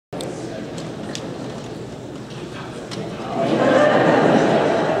You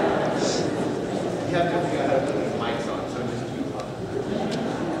have to figure out how to put these mics on, so just keep talking.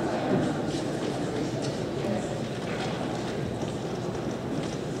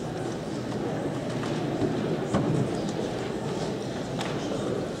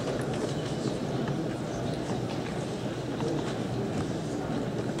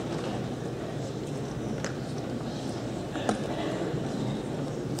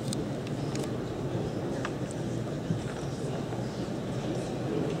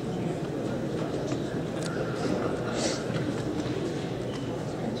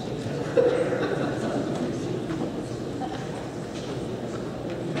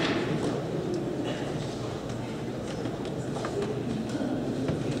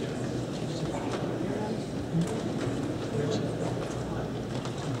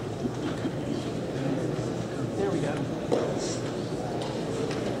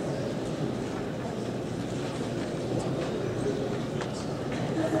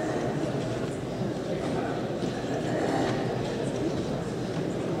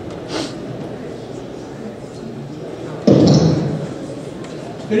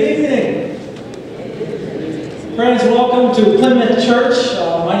 Good evening. Friends, welcome to Plymouth Church.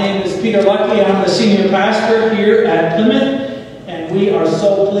 My name is Peter Lucky. I'm the senior pastor here at Plymouth, and we are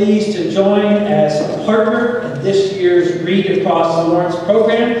so pleased to join as a partner in this year's Read Across the Lawrence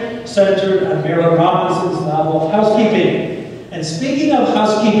program centered on Marilynne Robinson's novel Housekeeping. And speaking of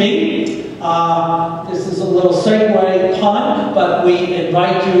housekeeping, this is a little segue pun, but we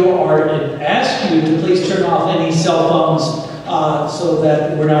invite you or ask you to please turn off any cell phones so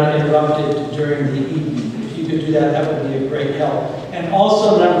that we're not interrupted during the evening. If you could do that, that would be a great help. And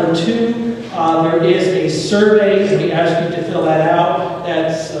also, number two, there is a survey, and we ask you to fill that out.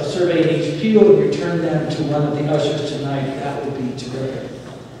 That's a survey needs peeled, and return them to one of the ushers tonight. That would be terrific.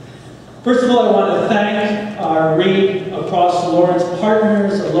 First of all, I want to thank our Read Across the Lawrence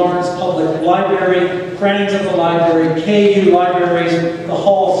partners, the Lawrence Public Library, Friends of the Library, KU Libraries, the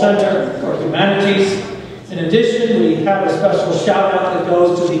Hall Center for Humanities. In addition, we have a special shout out that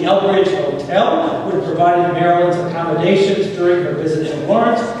goes to the Elbridge Hotel, which provided Marilynne's accommodations during her visit to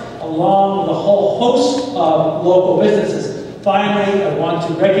Lawrence, along with a whole host of local businesses. Finally, I want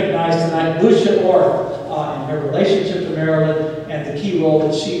to recognize tonight Lucia Orr in her relationship to Marilynne and the key role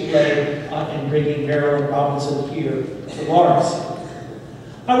that she played in bringing Marilynne Robinson here to Lawrence.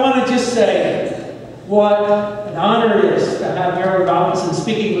 I want to just say what an honor it is to have Marilynne Robinson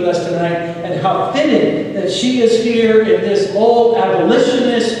speaking with us tonight, and how fitting that she is here in this old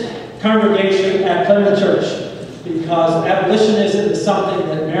abolitionist congregation at Plymouth Church, because abolitionism is something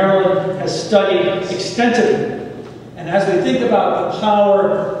that Marilynne has studied extensively. And as we think about the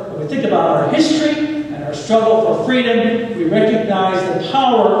power, when we think about our history and our struggle for freedom, we recognize the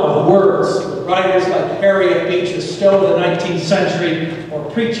power of words. Writers like Harriet Beecher Stowe in the 19th century, or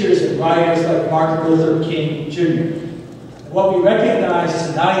preachers and writers like Martin Luther King Jr. What we recognize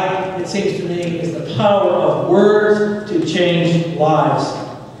tonight, it seems to me, is the power of words to change lives.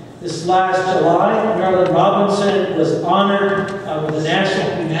 This last July, Marilynne Robinson was honored with the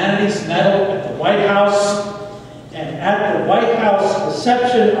National Humanities Medal at the White House. And at the White House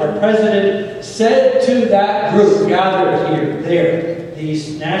reception, our president said to that group gathered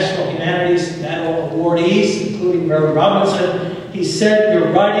these National Humanities Medal awardees, including Marilynne Robinson, he said, "Your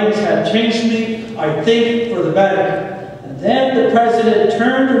writings have changed me, I think, for the better." And then the president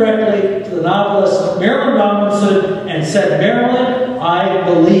turned directly to the novelist Marilynne Robinson and said, "Marilynne, I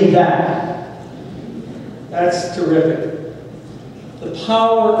believe that." That's terrific. The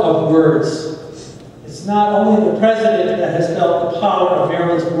power of words. It's not only the president that has felt the power of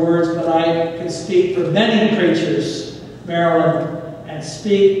Marilynne's words, but I can speak for many preachers, Marilynne, and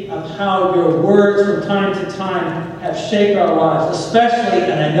speak of how your words from time to time have shaped our lives, especially,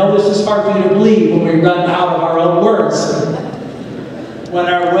 and I know this is hard for you to believe, when we run out of our own words, when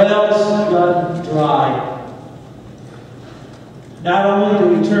our wells run dry. Not only do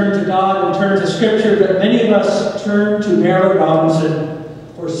we turn to God and turn to Scripture, but many of us turn to Marilynne Robinson,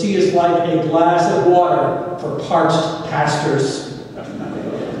 for she is like a glass of water for parched pastors.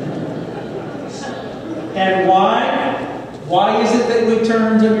 And why? Why is it that we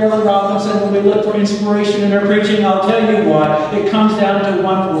turn to Marilynne Robinson when we look for inspiration in her preaching? I'll tell you why. It comes down to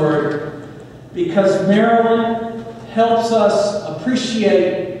one word. Because Marilynne helps us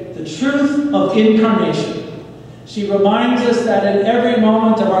appreciate the truth of incarnation. She reminds us that in every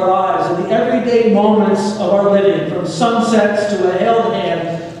moment of our lives, in the everyday moments of our living, from sunsets to a held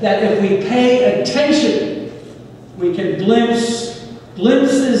hand, that if we pay attention, we can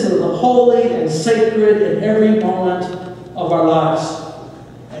glimpses of the holy and sacred in every moment of our lives.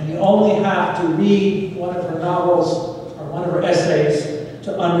 And you only have to read one of her novels or one of her essays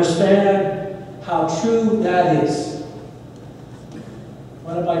to understand how true that is.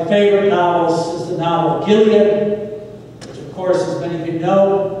 One of my favorite novels is the novel Gilead, which of course, as many of you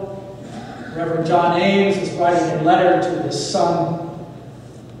know, Reverend John Ames is writing a letter to his son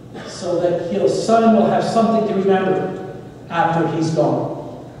so that his son will have something to remember after he's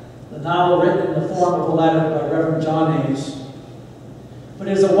gone. The novel written in the form of a letter by Reverend John Ames. But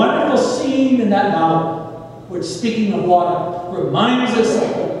there's a wonderful scene in that novel which, speaking of water, reminds us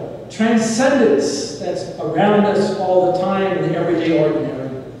of the transcendence that's around us all the time in the everyday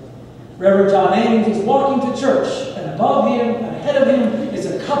ordinary. Reverend John Ames is walking to church, and above him, ahead of him, is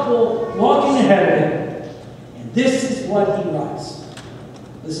a couple walking ahead of him. And this is what he writes.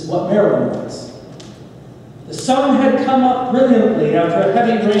 This is what Marilynne writes. The sun had come up brilliantly after a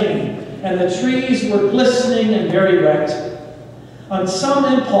heavy rain, and the trees were glistening and very wet. On some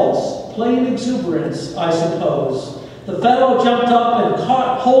impulse, plain exuberance, I suppose, the fellow jumped up and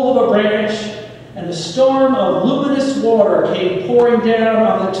caught hold of a branch, and a storm of luminous water came pouring down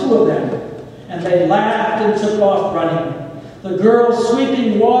on the two of them, and they laughed and took off running, the girl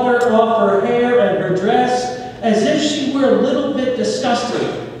sweeping water off her hair and her dress as if she were a little bit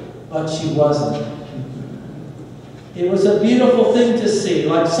disgusted, but she wasn't. It was a beautiful thing to see,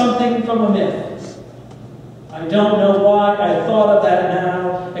 like something from a myth. I don't know why I thought of that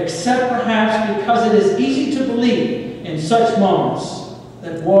now, except perhaps because it is easy to believe in such moments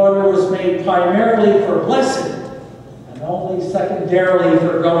that water was made primarily for blessing and only secondarily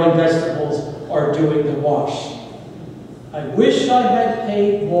for growing vegetables or doing the wash. I wish I had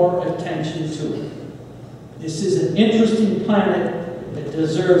paid more attention to it. This is an interesting planet that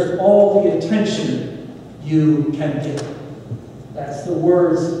deserves all the attention you can give. That's the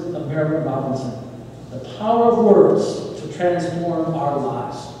words of Marilynne Robinson. The power of words to transform our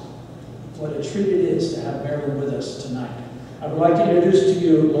lives. What a treat it is to have Marilynne with us tonight. I would like to introduce to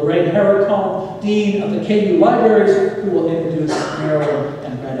you Lorraine Harricombe, Dean of the KU Libraries, who will introduce Marilynne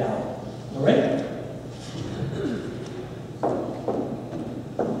and Red Owl. Lorraine?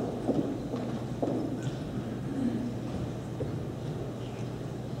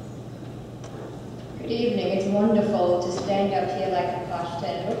 Good evening. It's wonderful to stand up here like a pastor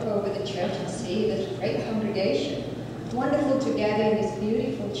and look over the church and see this great congregation. Wonderful to gather in this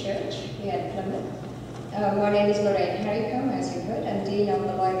beautiful church here at Plymouth. My name is Marilynne Robinson, as you heard. I'm Dean of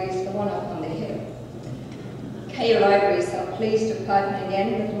the Libraries, the one up on the hill. KU Libraries are pleased to partner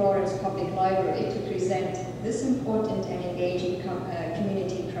again with Lawrence Public Library to present this important and engaging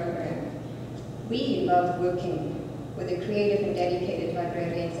community program. We love working with the creative and dedicated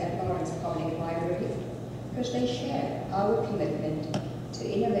librarians at Lawrence Public Library because they share our commitment to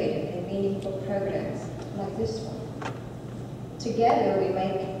innovative and meaningful programs like this one. Together we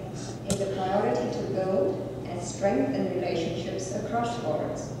make it a priority to build and strengthen relationships across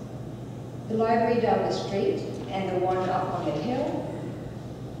Lawrence. The library down the street and the one up on the hill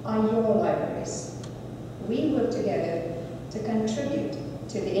are your libraries. We work together to contribute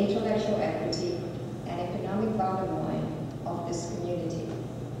to the intellectual equity and economic bottom line of this community.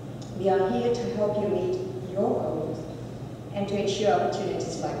 We are here to help you meet your goals and to ensure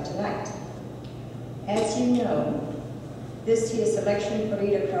opportunities like tonight. As you know, this year's selection for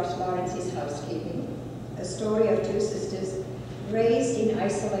Read Across Lawrence is Housekeeping, a story of two sisters raised in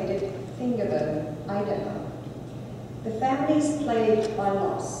isolated Fingerbone, Idaho. The family is plagued by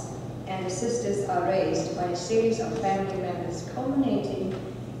loss, and the sisters are raised by a series of family members culminating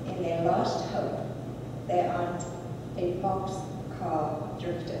in their last hope. Their aunt, a boxcar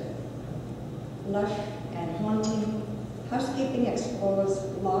drifter. Lush and haunting, Housekeeping explores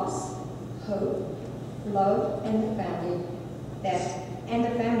loss, hope, love, and the family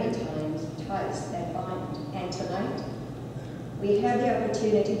ties that bind. And tonight, we have the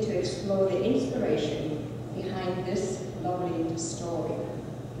opportunity to explore the inspiration behind this lovely story.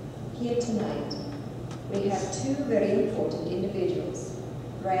 Here tonight, we have two very important individuals,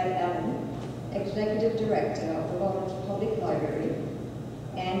 Brad Allen, Executive Director of the Lawrence Public Library,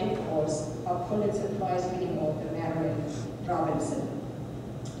 and of course, our Pulitzer Prize-winning author, Marilynne Robinson.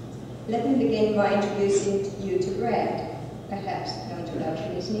 Let me begin by introducing you to Brad. Perhaps no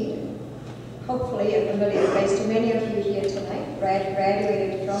introduction is needed. Hopefully a familiar face to many of you here tonight. Brad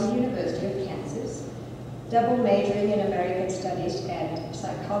graduated from the University of Kansas, double majoring in American Studies and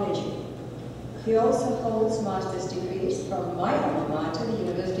Psychology. He also holds master's degrees from my alma mater, the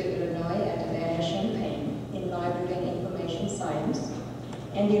University of Illinois at Urbana-Champaign, in Library and Information Science,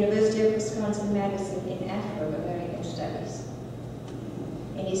 and the University of Wisconsin-Madison in Afro-American Studies.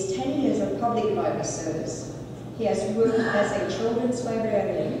 In his 10 years of public library service, He has worked as a children's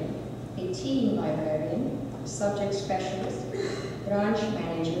librarian, a teen librarian, subject specialist, branch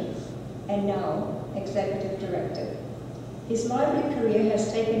manager, and now executive director. His lively career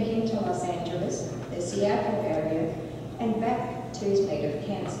has taken him to Los Angeles, the Seattle area, and back to his native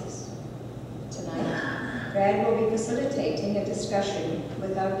Kansas. Tonight, Brad will be facilitating a discussion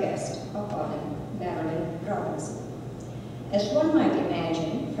with our guest of honor, Marilynne Robinson. As one might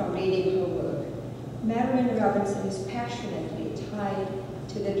imagine from reading her work, Marilynne Robinson is passionately tied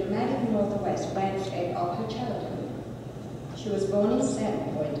to the dramatic Northwest landscape of her childhood. She was born in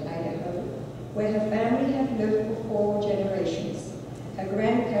Sandpoint, Idaho, where her family had lived for 4 generations. Her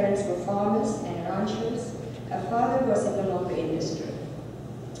grandparents were farmers and ranchers. Her father was in the lumber industry.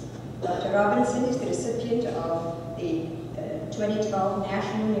 Dr. Robinson is the recipient of the 2012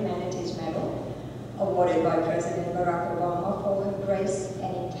 National Humanities Medal, awarded by President Barack Obama for her grace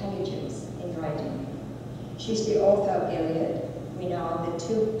and intelligence in writing. She's the author of Iliad, renowned the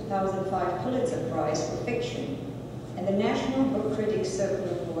 2005 Pulitzer Prize for Fiction, and the National Book Critics Circle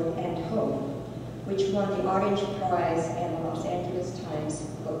Award and Home, which won the Orange Prize and the Los Angeles Times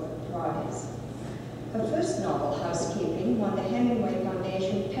Book Prize. Her first novel, Housekeeping, won the Hemingway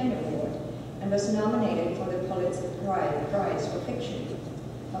Foundation Pen Award and was nominated for the Pulitzer Prize for Fiction.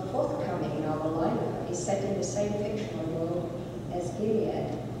 Her forthcoming novel, Lila, is set in the same fictional world as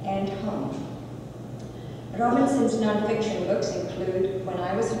Gilead and Home. Robinson's nonfiction books include When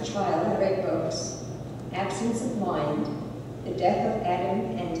I Was a Child, I Read Books, Absence of Mind, The Death of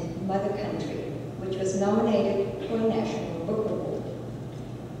Adam, and Mother Country, which was nominated for a National Book Award.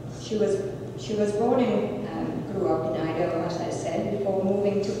 She was born and grew up in Idaho, as I said, before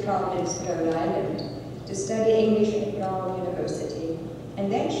moving to Providence, Rhode Island, to study English at Brown University, and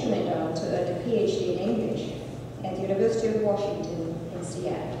then she went on to earn a PhD in English at the University of Washington in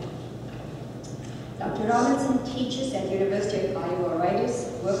Seattle. Dr. Robinson teaches at the University of Iowa Writers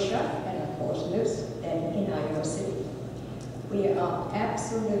Workshop and, of course, lives in Iowa City. We are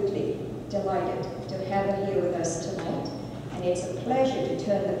absolutely delighted to have her here with us tonight, and it's a pleasure to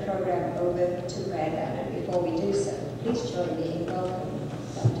turn the program over to Brad Allen. Before we do so, please join me in welcoming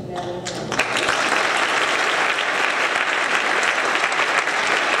Dr. Marilynne Robinson.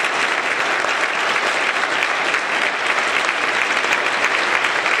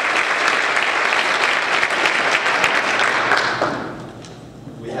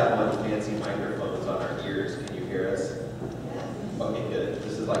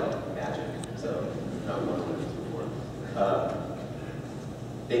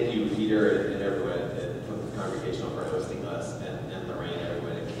 Thank you, Peter, and everyone at the Congregational for hosting us, and Lorraine,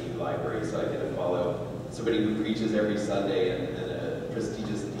 everyone at KU Library, so I get to follow somebody who preaches every Sunday and a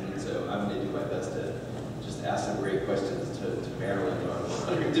prestigious dean, so I'm going to do my best to just ask some great questions to Marilynne.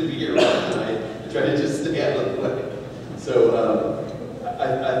 I'm honored to be here tonight and try to just stay out of the way. So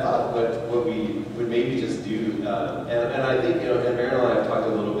I thought what we would maybe just do, and I think, and Marilynne and I have talked a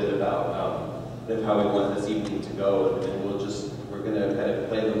little bit about how we want this evening to go, and we're going to kind of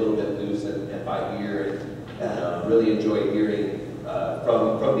play it a little bit loose and by ear, and really enjoy hearing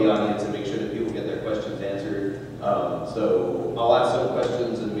from the audience and make sure that people get their questions answered. So I'll ask some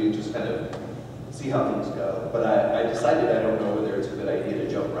questions and we just kind of see how things go. But I decided I don't know whether it's a good idea to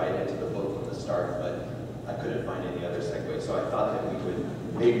jump right into the book from the start, but I couldn't find any other segue. So I thought that we would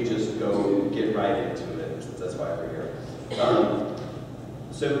maybe just get right into it, since that's why we're here.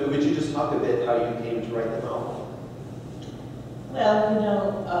 So would you just talk a bit how you came to write the novel?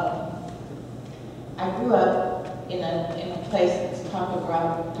 Well, I grew up in a place that's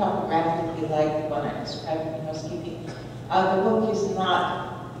topographically like the one I described in Housekeeping. The book is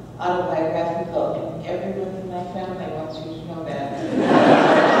not autobiographical, and everyone in my family wants you to know that.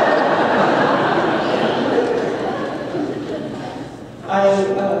 I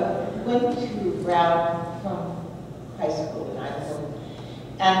went to Brown from high school in Idaho,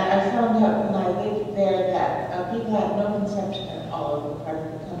 and I found out when I lived there that people had no conception at all of the part of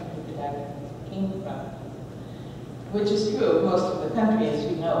the country that I came from, which is true of most of the country, as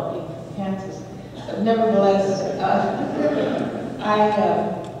you know, being from Kansas. But nevertheless, I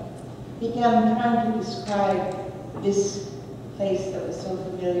began trying to describe this place that was so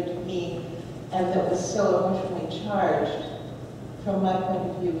familiar to me and that was so emotionally charged from my point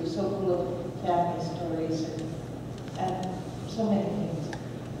of view, so full of family stories and so many things.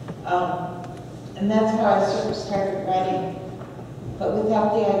 And that's how I sort of started writing, but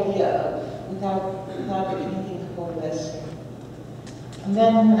without the idea of, without anything coalescing. And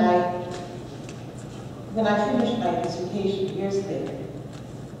then when I finished my dissertation years later,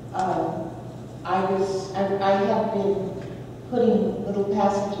 I had been putting little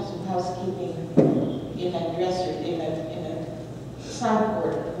passages of Housekeeping in a dresser, in a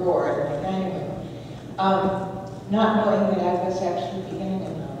sideboard drawer in my dining room, not knowing that I was actually beginning a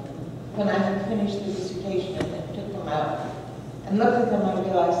novel. When I had finished the dissertation and then took them out and looked at them, I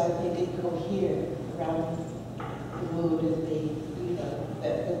realized that they did go here around the mood of the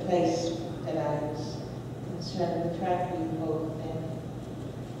place that I was concerned with trying to evoke then.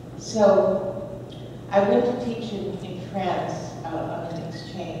 So I went to teach in France on an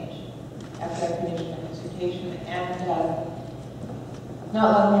exchange after I finished my dissertation, and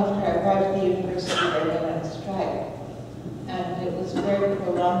not long after I arrived at the university, I went on strike. And it was a very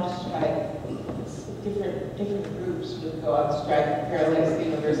prolonged strike. Different groups would go on strike and paralyze the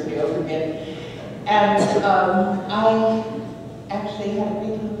university over again. And I actually had a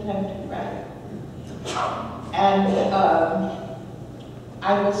great deal of time to write. And I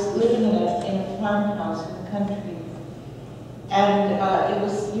was living in a farmhouse in the country. And it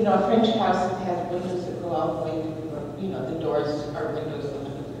was, a French house that has windows that go all the way to the doors are windows, the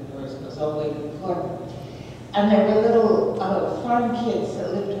doors goes all the way to the floor. And there were little farm kids that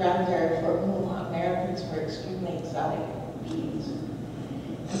lived around there for whom Americans were extremely exotic beings.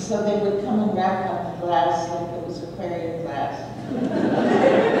 And so they would come and rap on the glass like it was aquarium glass.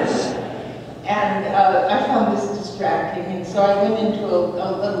 And I found this distracting, and so I went into a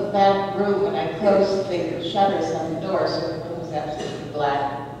little back room and I closed the shutters on the door so the room was absolutely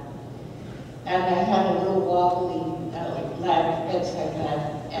black. And I had a little wobbly bedside lamp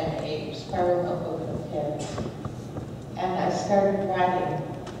and a spiral notebook and a pen. And I started writing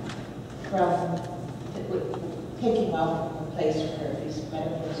from, taking off from the place where these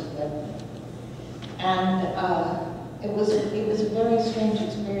metaphors led me. And it was a very strange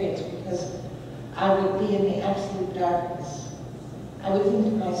experience because I would be in the absolute darkness. I would think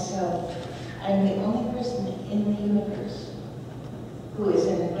to myself, I'm the only person in the universe who is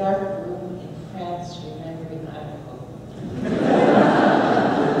in a dark room in France remembering Idaho.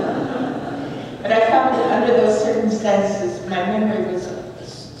 But I found that under those circumstances, my memory was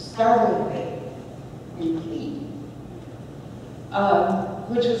startlingly replete,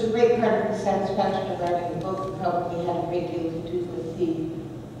 which was a great part of the satisfaction of writing the book. It probably had a great deal to do with the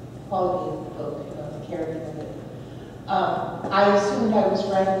quality of the book, the character of it. I assumed I was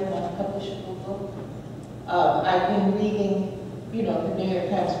writing a publishable book. I've been reading, the New York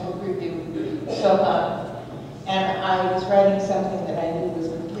Times Book Review so on, and I was writing something that I knew was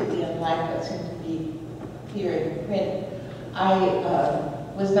completely unlike what seemed to be here in print. I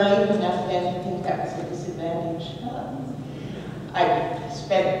was naive enough then to think that was a disadvantage. I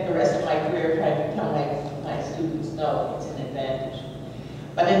spent the rest of my career trying to tell my students, no, it's an advantage.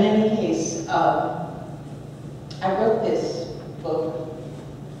 But in any case, I wrote this book.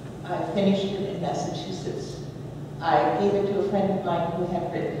 I finished it in Massachusetts. I gave it to a friend of mine who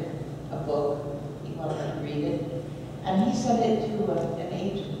had written a book. He wanted to read it. And he sent it to an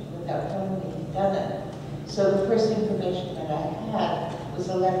agent without telling me he'd done it. So the first information that I had was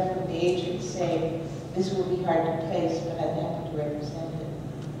a letter from the agent saying, this will be hard to place, but I'm happy to represent it.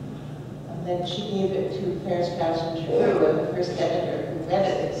 And then she gave it to Fair, Strauss and Giroux, and the first editor who read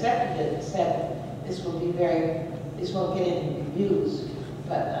it accepted it and said, this won't get any reviews,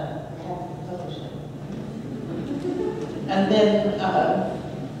 but I'm happy to publish it. And then I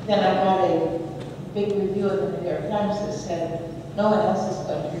got a big review in the New York Times that said, no one else is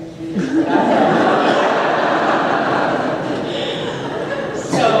going to review this, but I have.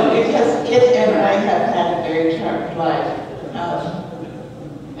 So it and I have had a very charmed life.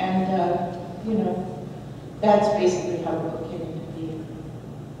 That's basically how the book came into being.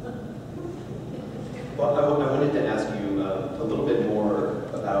 Well, I wanted to ask you a little bit more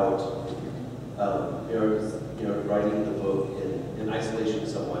about, writing the book in isolation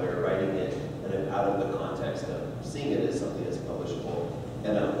somewhat, or writing it kind of out of the context of seeing it as something that's publishable.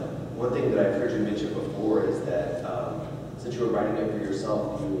 And one thing that I've heard you mention before is that since you were writing it for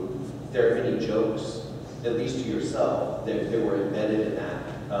yourself, there are many jokes, at least to yourself, that were embedded in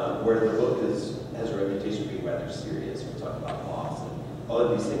that, where the book has a reputation for being rather serious. We talk about loss and all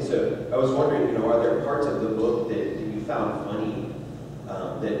of these things. So I was wondering, are there parts of the book that you found funny,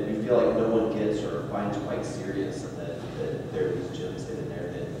 that you feel like no one gets or finds quite serious, and that there are these gems hidden there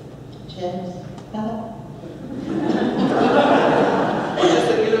that... Gems? Or just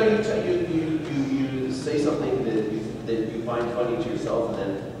that, you say something that you find funny to yourself, and then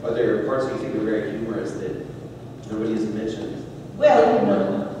are there parts that you think are very humorous that nobody has mentioned? Well,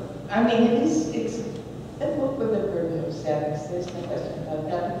 I mean, it's a book with a burden of sadness, there's no question about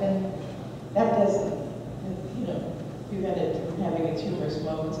that, but then that doesn't, prevent it from having its humorous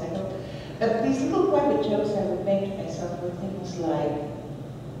moments, I hope. But these little private jokes I would make to myself were things like,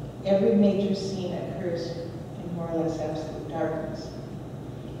 every major scene occurs in more or less absolute darkness.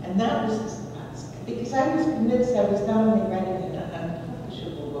 And that was because I was convinced I was not only writing an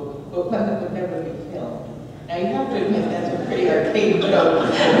unpublishable book, but one that would never be filmed. Now you have to admit that's a pretty arcane joke.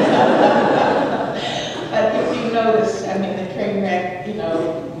 But if you notice, I mean, the train wreck, you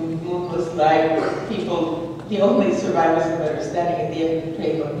know, moonless light, people, the only survivors of it are standing at the end of the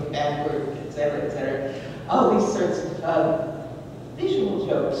train going backward, etc., all these sorts of visual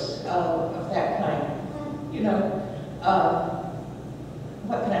jokes of that kind. You know,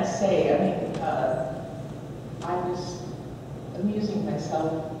 what can I say? I mean, I was amusing myself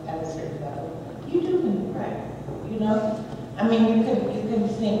at a certain level. You do when you write, you know? I mean, you can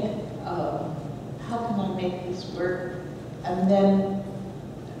think, how can I make this work? And then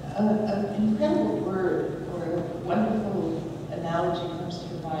an incredible word or a wonderful analogy comes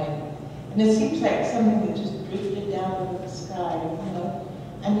to mind. And it seems like something that just drifted down over the sky, you know?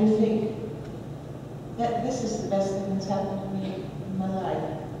 And you think, that this is the best thing that's happened to me in my life.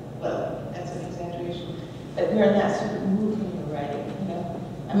 Well, that's an exaggeration. But you're in that sort of mood when you're writing, you know?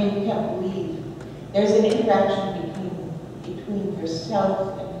 I mean, you can't believe. There's an interaction between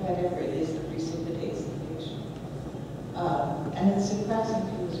yourself and whatever it is that precipitates the fiction. And it's surprising to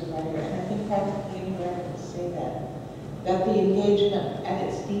you as a writer, and I think practically any writer will say that the engagement at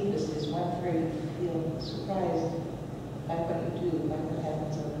its deepest is one where you feel surprised by what you do, by what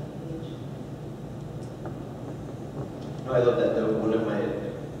happens on the page. No, I love that though.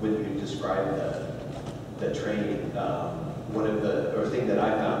 When you describe the train, one of the thing that I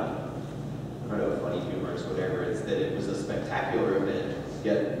found, I don't know, funny, humorous, whatever, is that it was a spectacular event,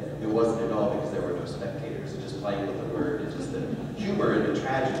 yet it wasn't at all because there were no spectators. It's just playing with the word. It's just the humor and the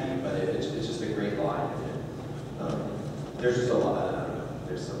tragedy, but it's just a great line. There's just a lot. I don't know.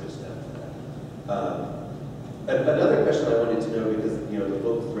 There's so much depth to that. Another question I wanted to know, because you know the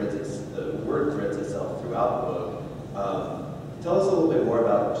word threads itself throughout the book. Tell us a little bit more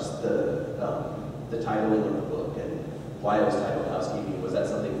about just the titling of the book and why it was titled Housekeeping. Was that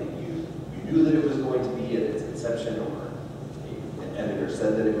something that you knew that it was going to be at its inception, or an editor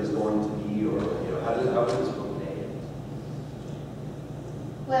said that it was going to be, or you know, how was this book made?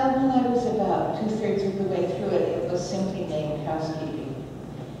 Well, when I was about 2/3 of the way through it, it was simply named Housekeeping.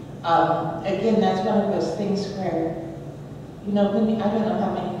 Again, that's one of those things where, you know, I don't know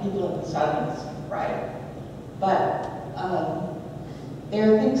how many people in this audience write, but there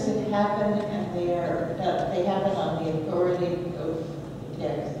are things that happen, and they happen on the authority of the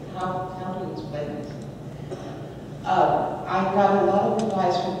text. How to explain this? I got a lot of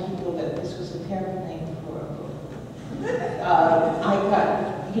advice from people that this was a terrible name for a book.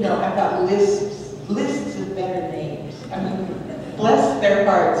 I got lists of better names. I mean, bless their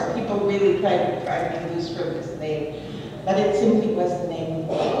hearts, people really tried to drive me loose from this name, but it simply was the name of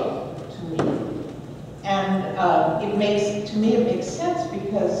the book to me. And it makes sense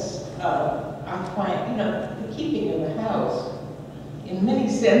because I find, you know, the keeping of the house, in many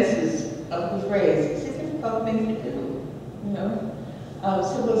senses of the phrase, is a difficult thing to do, you know.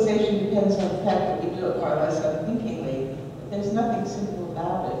 Civilization depends on the fact that we do it more or less unthinkingly. There's nothing simple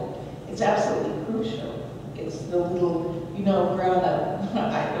about it. It's absolutely crucial. It's the little, you know, grown-up,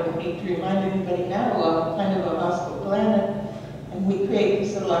 I don't need to remind anybody now, of kind of a hostile planet, and we create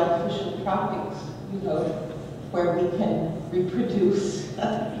these little artificial tropics, you know, where we can reproduce,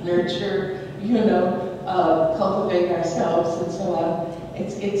 nurture, you know, cultivate ourselves and so on.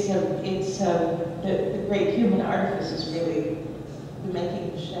 The great human artifice is really the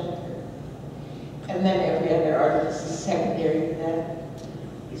making of shelter. And then every other artifice is secondary to that.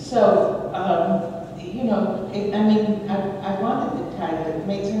 So, you know, I wanted the title. It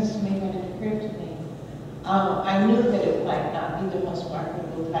made sense to me when it occurred to me. I knew that it might not be the most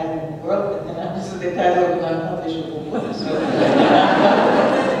marketable title in the world, but then obviously the title of an unpublishable book. So.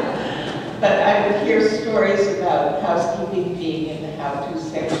 But I would hear stories about housekeeping being in the how-to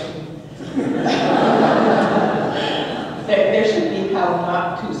section. There should be how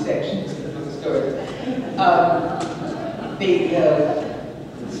not to sections in the bookstores.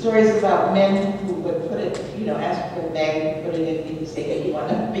 The stories about men who would put it, you know, ask for a bag and put it in and say, hey, you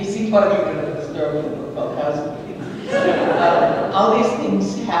want a basic body in the store with a book called Housekeeping. All these things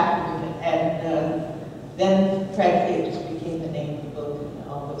happened, and then, frankly, it just became the name of the book, and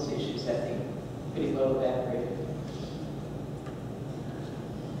all those issues, I think, pretty well evaporated.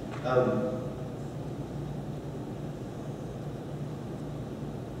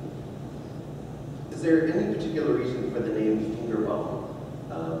 Is there any particular reason for the name Fingerbomb?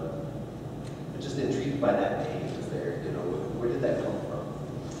 I'm just intrigued by that name. Is there, you know, where did that come from?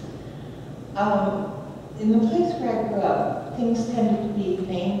 In the place where I grew up, things tended to be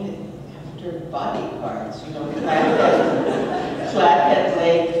named after body parts, you know, Flathead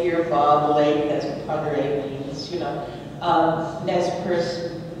Lake, here Bob Lake, that's what Ponderay means, you know, Nez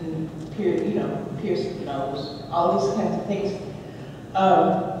Perce, you know, pierced nose, all these kinds of things.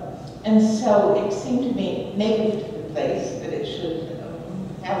 And so it seemed to me native to the place that it should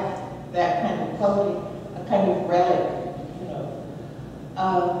have that kind of quality, a kind of relic, you know.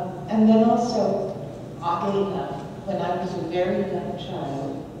 And then also, oddly enough, when I was a very young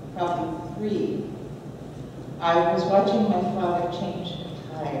child, probably 3, I was watching my father change a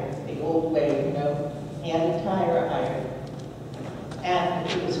tire, the old way, you know. He had a tire iron. And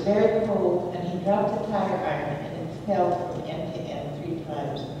it was very cold, and he dropped the tire iron, and it fell from end to end 3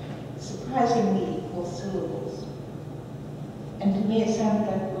 times, surprisingly equal syllables. And to me, it sounded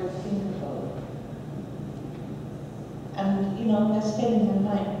like the word fingerboard. And, you know, that stayed in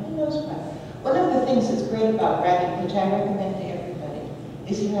my mind. Who knows why? One of the things that's great about writing, which I recommend to everybody,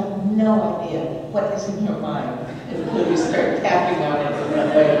 is you have no idea what is in your mind until you start tapping on it in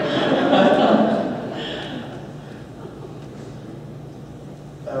that way.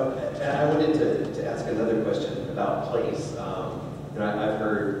 I wanted to ask another question about place. I've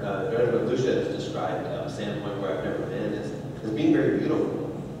heard, I don't know if Lucia has described Sandpoint, where I've never been, as being very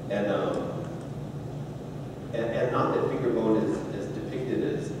beautiful. And not that Fingerbone is depicted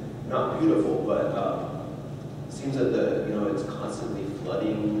as not beautiful, but it seems that it's constantly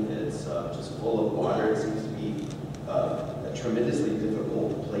flooding, it's just full of water. It seems to be a tremendously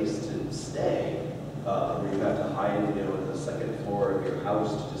difficult place to stay. Where you have to hide, in the second floor of your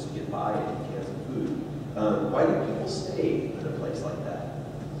house to just get by and get cans of food. Why do people stay in a place like that?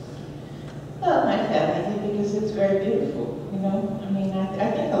 Well, my family did, because it's very beautiful, you know. I mean,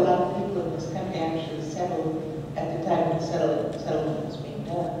 I think a lot of people in this country actually settled at the time the settlement was being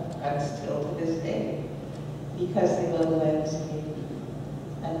done, and still to this day, because they love the landscape.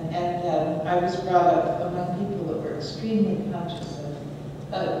 And I was brought up among people that were extremely conscious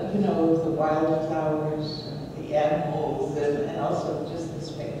of the wildflowers, the animals, and also just the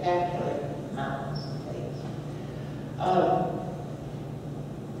spectacular mountains and lakes.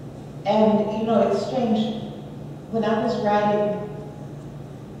 And, it's strange. When I was writing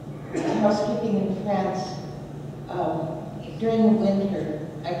housekeeping in France, during the winter,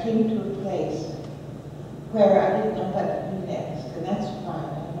 I came to a place where I didn't know what to do next, and that's fine.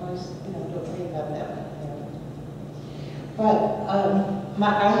 I'm always, don't worry about that one. But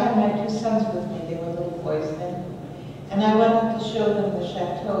I had my 2 sons with me. They were little boys then. And I wanted to show them the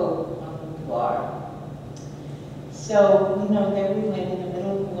chateau on the Loire. So, there we went in the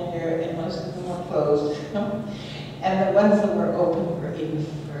middle of winter, and most of them were closed. And the ones that were open were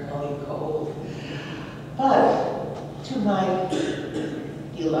infernally cold. But, to my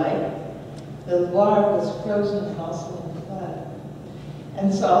delight, the Loire was frozen and also in flood.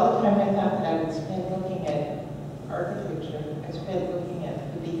 And so all the time I thought that I would spend looking at architecture, I spent looking at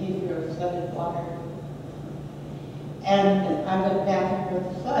the behavior of flooded water. And I went back and heard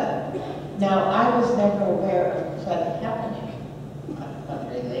the flood. Now, I was never aware of a flood happening on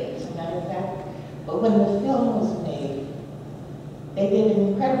Great Lake, as a matter of fact. But when the film was made, they did an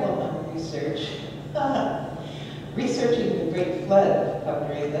incredible amount of research, researching the Great Flood of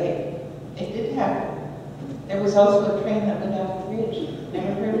Great Lake. It did happen. There was also a train that went off the bridge.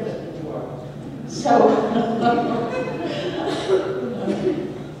 Never heard of it before. So,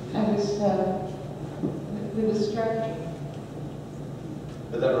 it was striking.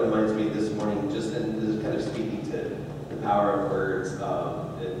 But that reminds me this morning, just kind of speaking to the power of words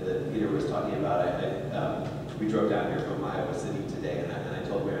that Peter was talking about. We drove down here from Iowa City today, and I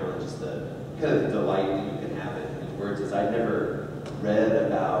told Marilynne just the kind of the delight that you can have in words. Is I'd never read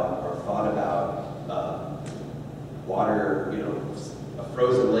about or thought about water, a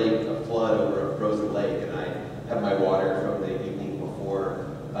frozen lake, a flood over a frozen lake, and I had my water from the evening before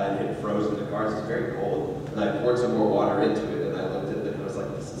it had frozen. The cars was very cold, and I poured some more water into it, and I looked at it and I was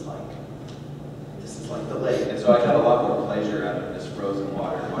like, this is like the lake. And so I got a lot more pleasure out of this frozen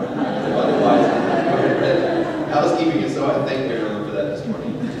water. Otherwise, I would have read housekeeping, and so I thank Marilynne for that this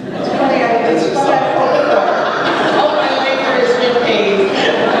morning. It's funny, I just saw that all my labor has been paid.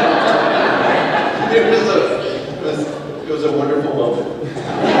 It was a wonderful moment.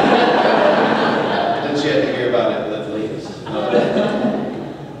 Then she had to hear about it later.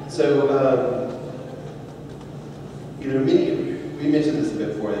 We mentioned this a bit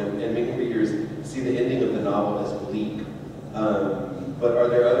before, and many readers see the ending of the novel as bleak. But are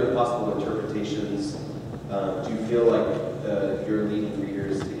there other possible interpretations? Do you feel like you're leading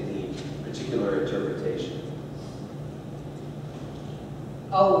readers to any particular interpretation?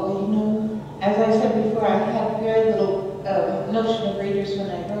 Oh, as I said before, I had very little notion of readers when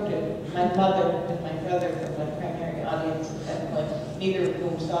I wrote it. My mother and my brother were my primary audience at that point, neither of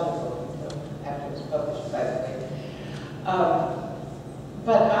whom saw the book until after it was published, by the way.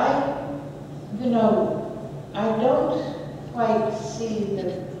 But I don't quite see the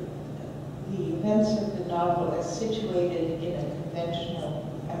events of the novel as situated in a conventional,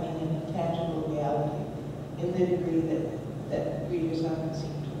 in a tangible reality, in the degree that readers often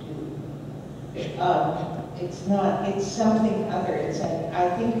seem to do. It's not, it's something other.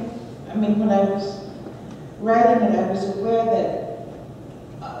 When I was writing it, I was aware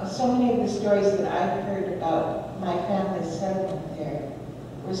that so many of the stories that I'd heard about my family's settlement there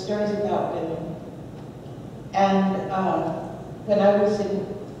were stories about women. And when I was in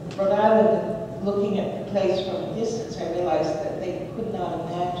Rhode Island looking at the place from a distance, I realized that they could not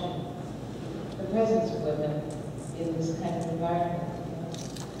imagine the presence of women in this kind of environment.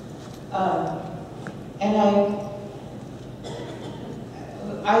 And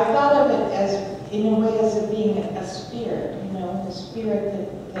I thought of it as, in a way, as being a spirit, a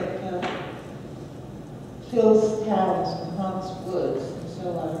spirit that fills towns and haunts woods and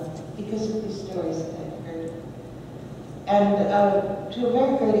so on, because of these stories that I've heard. And to a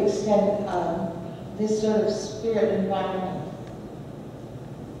very great extent, this sort of spirit environment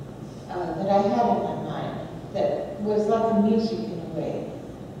that I had in my mind, that was like a music in a way,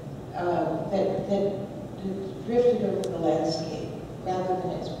 that drifted over the landscape, rather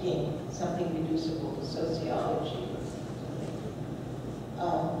than its being something reducible to sociology or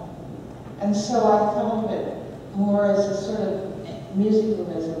something. And so I thought of it more as a sort of musical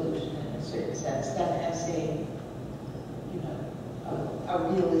resolution in a certain sense, than as a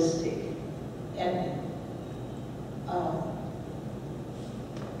realistic ending.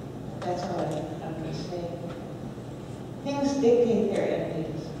 That's all I'm going to say. Things dictate their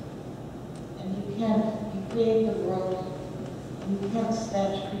endings, and you create the world. You can't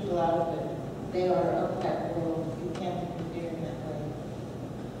snatch people out of it. They are of that world. You can't interfere in that way.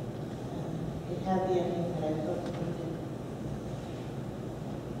 It had the ending that I felt it needed.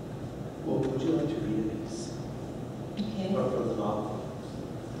 Well, would you like to read a piece? Okay. Or from the novel?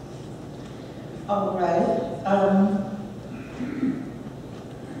 All right.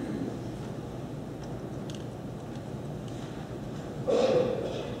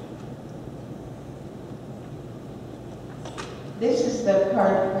 This is the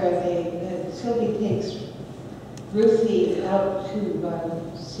part where Sylvie takes Ruthie out to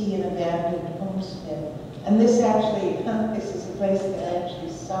see an abandoned homestead. And this is a place that I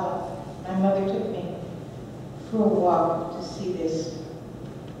actually saw. My mother took me for a walk to see this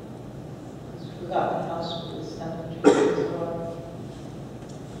forgotten house with the sun and trees and so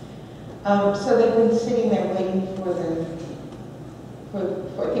on. So they've been sitting there waiting for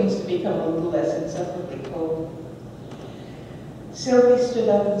things to become a little less insufferably cold. Sylvie stood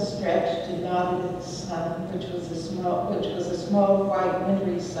up and stretched and nodded at the sun, which was a small white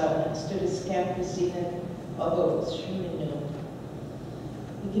wintry sun, and stood askant the zenith, although it was surely noon.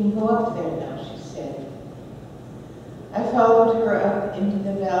 "We can go up there now," she said. I followed her up into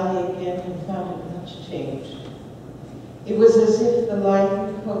the valley again and found it much changed. It was as if the light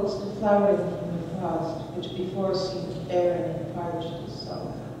had coaxed a flowering from the frost, which before seemed barren and parched and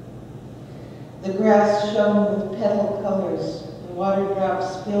soft. The grass shone with petal colors. The water drops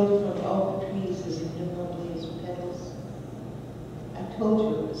spilled from all the trees as innumerably as petals. "I told you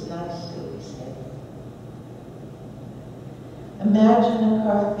it was nice," Sylvie said. "Imagine a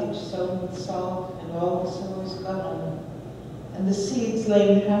Carthage sown with salt and all the sowers gone, and the seeds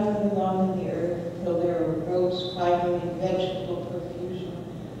laid halfway along in the earth till there arose finally vegetable profusion,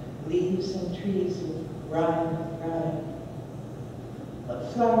 leaves and trees of rind and brine. What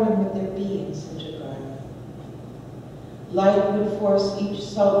flowering would there be in such a garden? Light would force each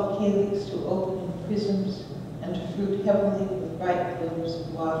salt calyx to open in prisms and to fruit heavily with bright glimmers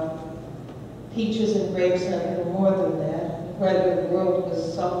of water. Peaches and grapes are little more than that, and where the world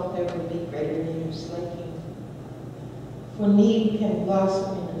was salt there would be greater need of slaking. For need can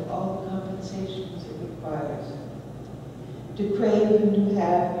blossom into all the compensations it requires. To crave and to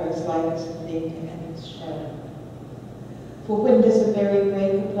have are as like as a thing and its shadow. For when does a berry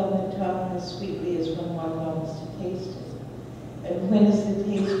break upon the tongue as sweetly as when one longs to taste it? And when is the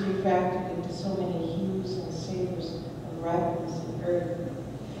taste refracted into so many hues and savors of ripeness and earth?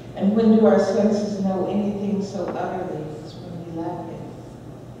 And when do our senses know anything so utterly as when we lack it?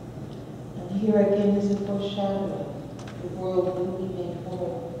 And here again is a foreshadowing. The world will be made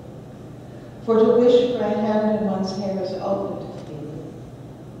whole. For to wish for a hand in one's hair is ultimate to feel.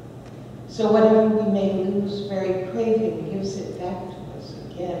 So whatever we may lose, very craving gives it back to us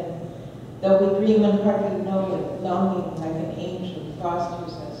again. Though we dream and hardly know it, longing like an angel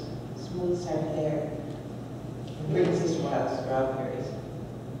fosters us, smooths our hair, and brings us wild strawberries.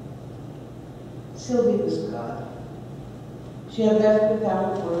 Sylvie was gone. She had left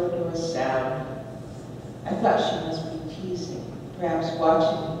without a word or a sound. I thought she must be teasing, perhaps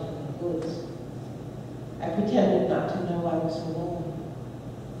watching me from the woods. I pretended not to know I was alone.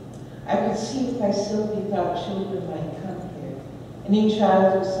 I could see why Sylvie thought children might come here. Any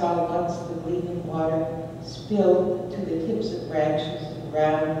child who saw once the gleaming water spilled to the tips of branches and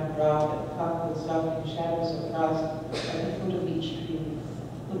round and rock and pop with soft shadows across at the foot of each tree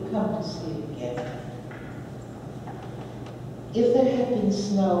would come to see it again. If there had been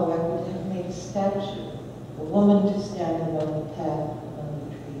snow, I would have made a statue, a woman to stand along the path among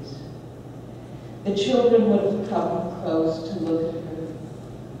the trees. The children would have come close to look at her.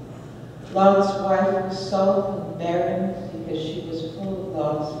 Lot's wife was sullen and barren because she was full of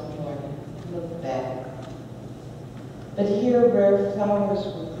loss and mourning, and looked back. But here rare flowers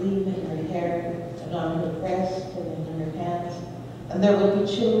would gleam in her hair and on her breast and in her hands, and there would be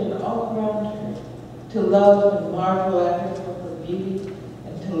children all around her to love and marvel at her for her beauty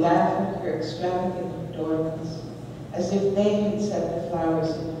and to laugh at her extravagant adornments, as if they had set the flowers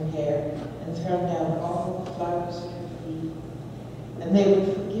in her hair and thrown down all the flowers at her feet. And they would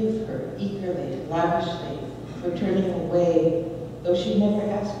forgive her eagerly, lavishly, for turning away, though she never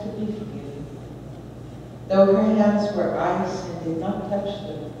asked to be forgiven. Though her hands were ice and did not touch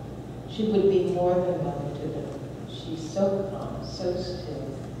them, she would be more than mother to them. She's so calm, so still,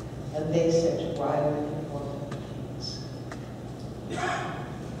 and they such wild and orphan things.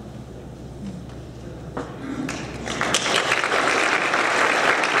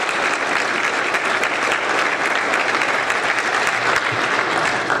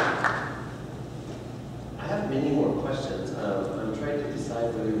 I have many more questions. I'm trying to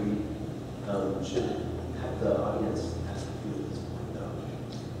decide whether we should have the audience ask a few at this point, though.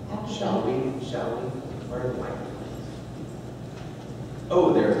 Shall we? Shall we? Where are the microphones?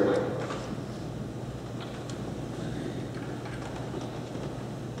 Oh, there's the microphone.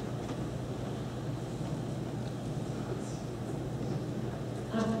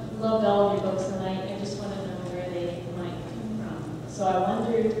 I've loved all of your books, and I just want to know where they might come from. So I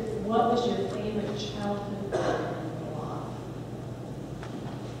wondered, what was your favorite childhood book and why?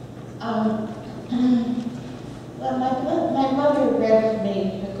 Well, my mother read to me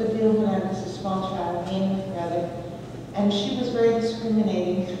a good deal when I was a small child, me and my brother, and she was very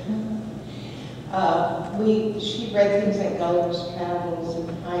discriminating. She read things like Gulliver's Travels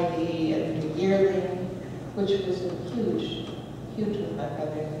and Heidi and The Yearling, which was a huge with my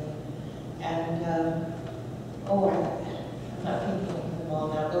brother. And, I'm not thinking of them all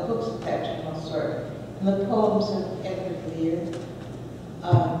now, but books of that general sort. And the poems of Edward Lear.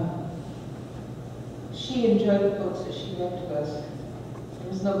 She enjoyed the books that she read to us. There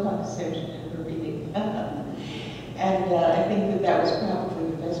was no condescension in her reading. And I think that was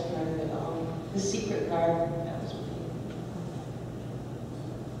probably the best part of it all. The Secret Garden, that was beautiful.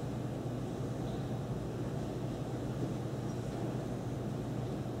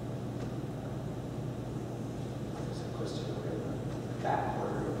 There's a question over in the back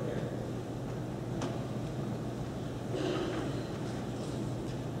corner over there.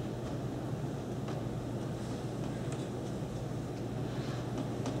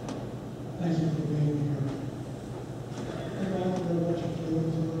 Thank you for being here. I'd like to know what your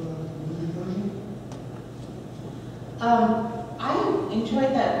feelings are about the movie version. I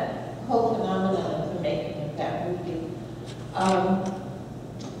enjoyed that whole phenomenon of the making of that movie.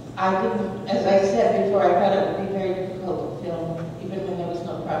 I didn't, as I said before, I thought it would be very difficult to film, even when there was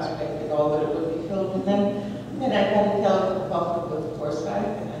no prospect at all that it would be filmed. And then I got a telephone call from Forsyth,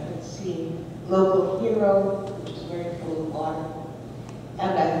 and I could see Local Hero, which is very full of water.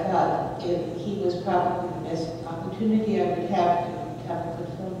 And I thought he was probably the best opportunity I would have to have a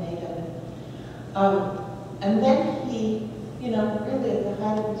good film made of it. And then he, really at the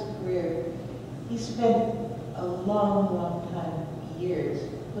height of his career, he spent a long time, years,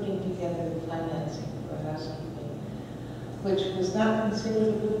 putting together the financing for housekeeping, which was not considered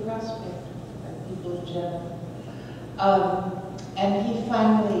a good prospect by people in general. And he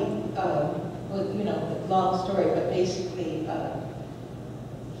finally, long story, but basically,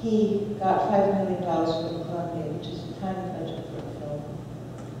 he got $5 million from Columbia, which is a tiny budget for a film.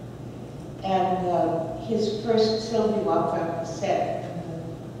 And his first Sylvie walked off the set, and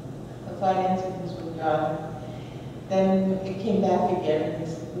the financing was withdrawn. Then it came back again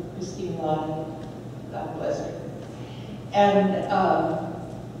with Christine Lottie, God bless her. And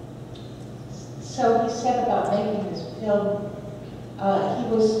so he set about making this film.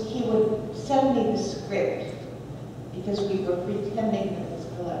 he would send me the script because we were pretending that it was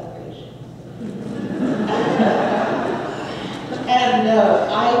collaboration. And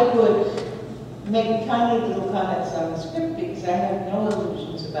I would make tiny little comments on the script because I had no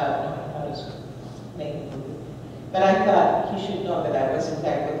illusions about knowing how to make a movie. But I thought he should know that I was in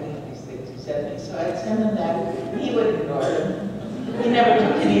fact looking at these things he sent me. So I'd send him that, and he would ignore them. He never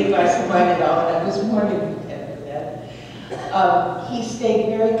took any advice from mine at all, and I was more than content with that. He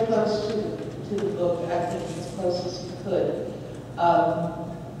stayed very close to the book, I think as close as he could.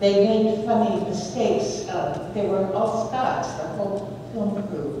 They made funny mistakes. They were all Scots, the whole film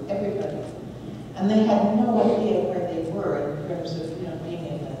crew, everybody. And they had no idea where they were in terms of, being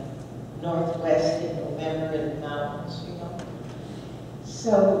in the Northwest in November in the mountains,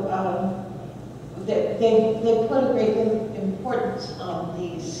 So they put a great importance on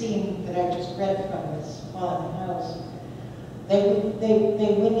the scene that I just read from this fallen house. They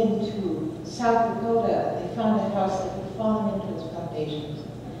went into South Dakota. They found a house that had fallen into its foundations.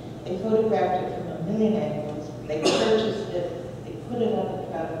 They photographed it from a million angles. They purchased it. They put it on a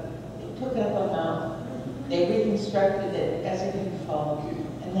truck. They took it up a mountain. They reconstructed it as it had fallen,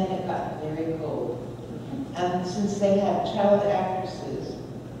 and then it got very cold. And since they had child actresses,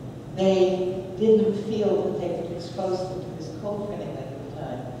 they didn't feel that they could expose them to this cold printing at the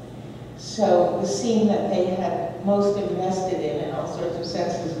time. So the scene that they had most invested in all sorts of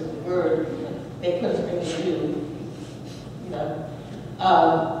senses of the word, they couldn't really do,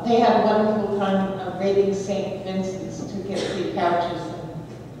 They had a wonderful time raiding St. Vincent's to get free couches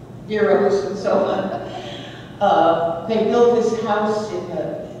and bureaus and so on. They built this house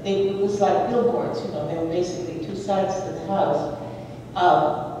it was like billboards, they were basically two sides to the house.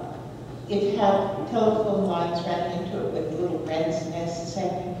 It had telephone lines running into it with little wren's nests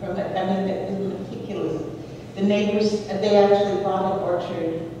hanging from it. I mean, it was meticulous. The neighbors, they actually bought an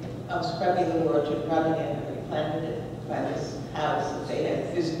orchard, a scrubby little orchard, brought it in, and they planted it by this house that they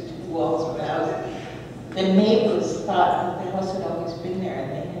had visited two walls of the house. The neighbors thought that the house had always been there,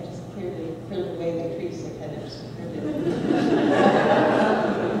 and they had just cleared away the trees that had obscured it.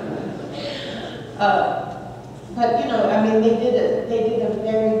 But they did a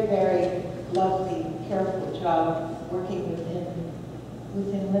very, very lovely, careful job working within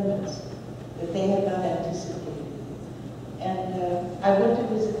limits that they had not anticipated. And I went to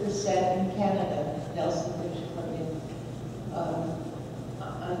visit the set in Canada, Nelson, British Columbia,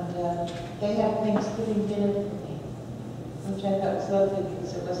 and they had Thanksgiving dinner for me, which I thought was lovely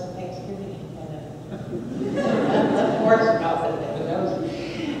because it wasn't Thanksgiving in Canada. Of course, not that they knows.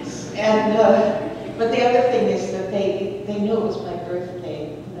 And but the other thing is that they knew it was my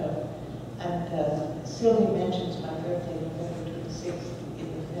birthday, and Sylvie mentions my birthday, November 26th, in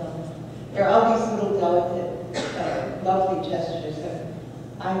the film. There are all these little delicate, lovely gestures,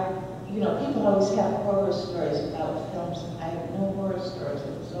 and people always have horror stories about films, and I have no horror stories.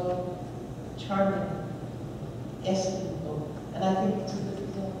 It was all charming, estimable, and I think it's a good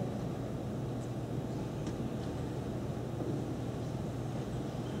film.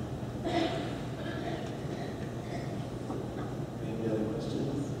 Any other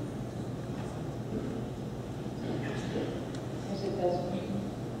questions? As it does.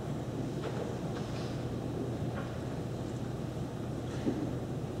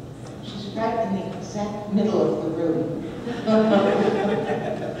 She's right in the exact middle of the room.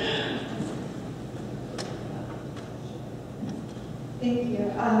 Thank you.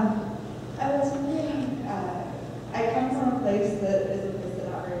 I was wondering, I come from a place that is a place that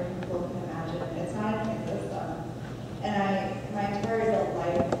not very many people can imagine. It's not in Kansas, and my entire adult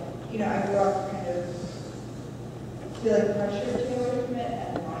life, I grew up kind of feeling pressure to go away from it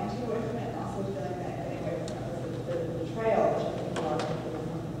and wanting to go away from it, and also feeling that getting away from it was the betrayal, which I think a lot of people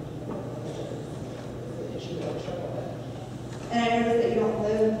is the issue that I struggle with. And I noticed that you don't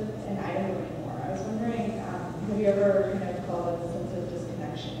live in Idaho anymore. I was wondering, have you ever kind of felt a sense of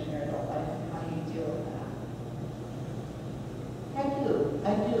disconnection in your adult life, and how do you deal with that? I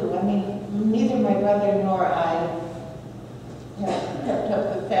do. I mean, neither my brother nor I have kept up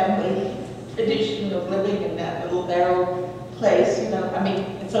the family tradition of living in that little narrow place, I mean,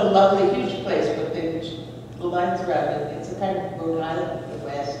 it's a lovely, huge place, but the lines around it, it's a kind of Rhode Island of the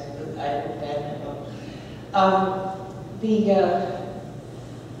West, the Idaho Panhandle. I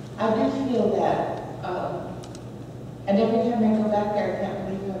do feel that, and every time I go back there, I can't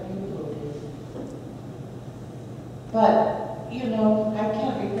believe how beautiful it is. But, I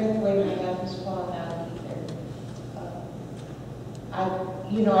can't regret the way my life has fallen out either. I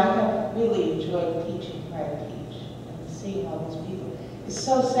have really enjoyed teaching where I teach and seeing all these people. It's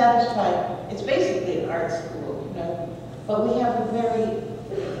so satisfying. It's basically an art school, but we have a very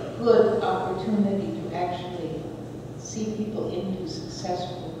good opportunity to actually see people into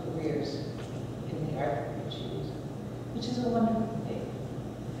successful careers in the art we choose, which is a wonderful thing.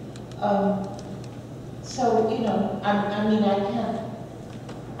 So, you know, I mean, I can't,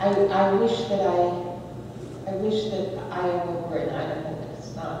 I wish that I am over in Idaho, but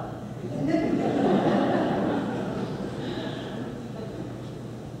it's not.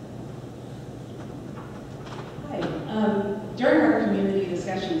 Hi. During our community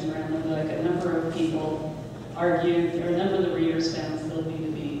discussions around the book, a number of people argued, or a number of the readers found Sylvie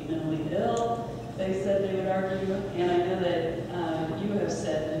to be mentally ill. They said they would argue, and I know that you have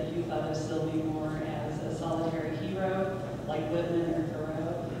said that you thought of Sylvie more as a solitary hero, like Whitman or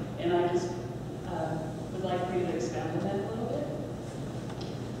Thoreau, and I just would like for you to expound on that a little bit.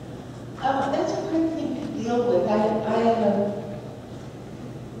 That's a hard thing to deal with.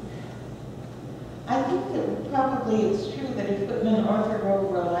 I think that probably it's true that if Whitman or Thoreau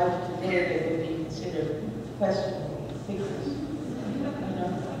were alive today, they would be considered questionable figures. You know?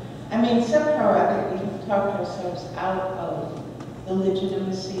 I mean, somehow or other we have talked ourselves out of the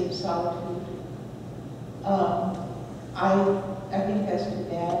legitimacy of solitude. I think that's too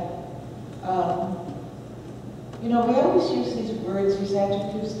bad. You know, we always use these words, these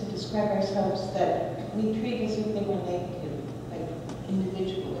adjectives to describe ourselves that we treat as if they were negative, like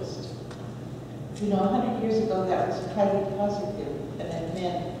individualist. You know, 100 years ago that was highly positive, and it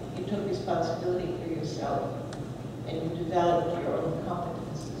meant you took responsibility for yourself and you developed your own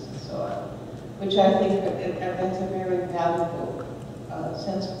competencies and so on, which I think that's a very valuable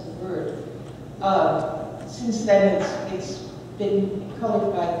sense of the word. Since then, it's been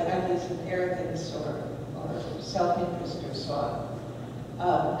colored by the ideas of arrogance or self-interest or so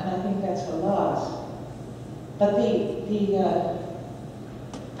on. And I think that's a loss. But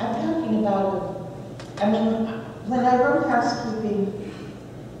I'm talking about, I mean, when I wrote Housekeeping,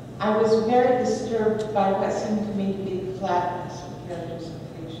 I was very disturbed by what seemed to me to be the flatness of characters in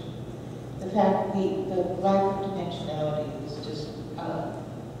fiction. The fact the lack of dimensionality was just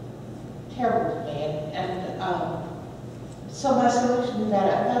terrible to me. And so my solution to that,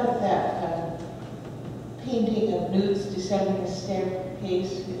 I thought of that painting of nudes descending a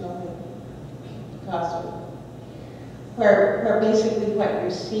staircase, you know, Picasso, where basically what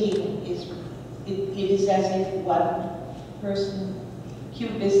you're seeing is, it is as if one person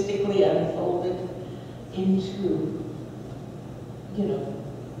cubistically unfolded into, you know,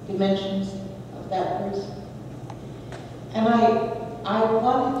 dimensions of that person. And I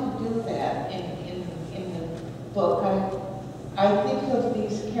wanted to do that in the book. I think of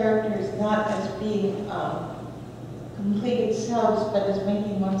these characters not as being completed selves, but as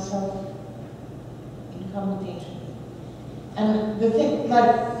making oneself in combination. And the thing,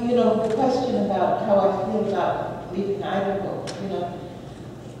 like, you know, the question about how I feel about leaving Idaho, you know,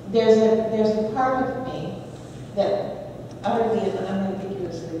 there's a part of me that utterly and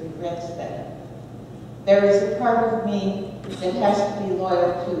unambiguously regrets that. There is a part of me that has to be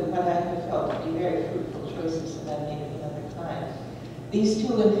loyal to what I have felt to be very fruitful choices that I made at another time. These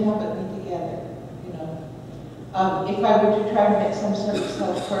two inhabit me together, you know. If I were to try and make some sort of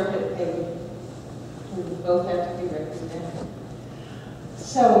self-portrait, we would both have to be represented.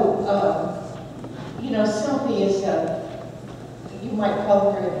 So, you know, Sylvie is you might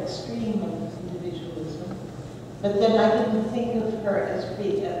call her an extreme of individualism, but then I didn't think of her as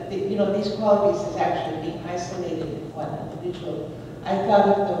being, you know, these qualities as actually being isolated in one individual. I thought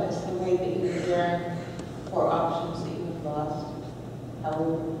of them as the way that you yearn for options that you have lost,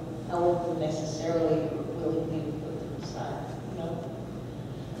 however necessarily or willingly you put them aside, you know.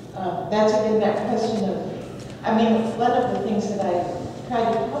 That's again that question of, I mean, one of the things that I try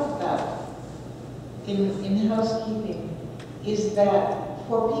to talk about in Housekeeping is that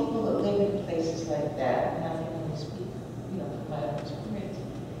for people that live in places like that, and I can only speak, you know, from my own experience,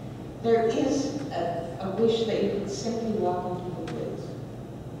 there is a wish that you could simply walk into the woods,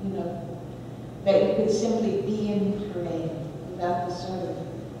 you know, that you could simply be in the terrain without the sort of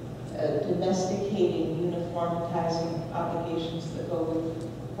domesticating, uniformitizing obligations that go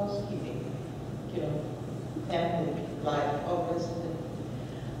with housekeeping, you know, family life, all the rest of it.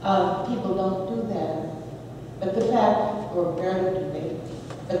 People don't do that. But the fact, or rarely do they,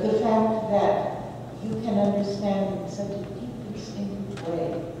 but the fact that you can understand in such a deep, instinctive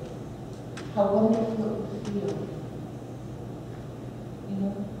way how wonderful it would feel, you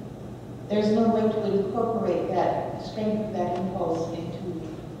know? There's no way to incorporate that, the strength of that impulse into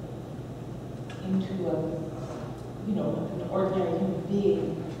you know, an ordinary human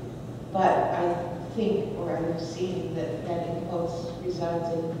being. But I think, or I have seen, that that impulse resides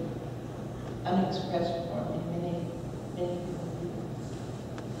in unexpressed form in many anything.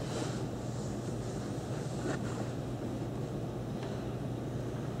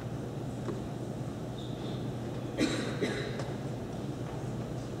 It's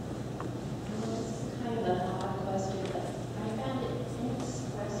kind of an odd question, but I found it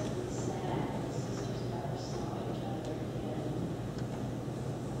inexpressibly sad that sisters never saw each other again.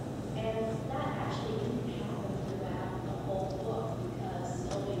 And that actually didn't happen throughout the whole book because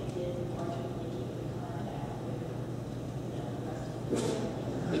Sylvie did fortunately keep in contact with, the rest of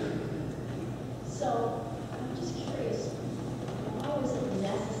the family. So I'm just curious, why was it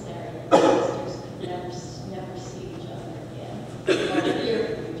necessary that the sisters could never see each other again or hear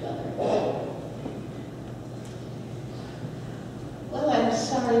from each other again? Well, I'm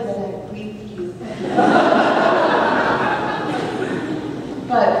sorry that I grieved you.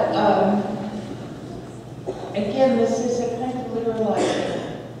 But again, this is a kind of literalizing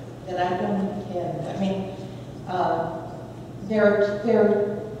that I don't intend. I mean, there are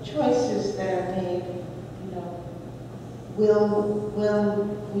choices that are made. Will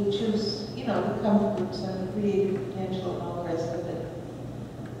we choose, the comforts and the creative potential and all the rest of it,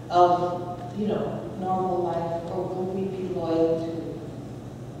 of, normal life, or will we be loyal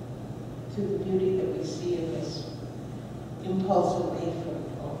to the beauty that we see in this impulsive away from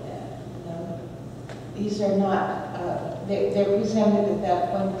all that, These are not, they're presented at that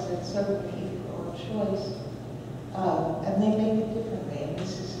point as a sort of either or choice, and they make it differently, and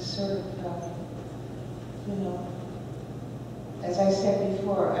this is a sort of, as I said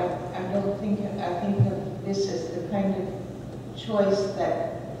before, I think of this as the kind of choice that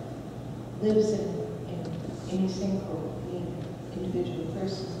lives in any single individual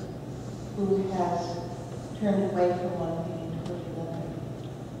person who has turned away from one thing and toward another.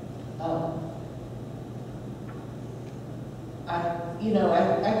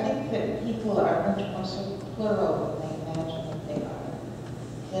 I think that people are much more sort of plural than they imagine that they are.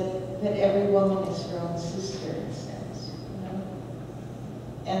 That every woman is her own sister in a sense,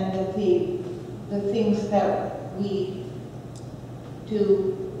 and that the things that we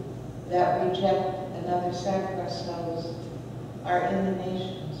do that reject another side of ourselves are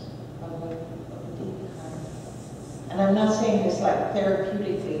emanations of a deep kind. And I'm not saying this like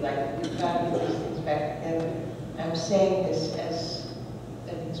therapeutically, like we've got to get these things back together. I'm saying this as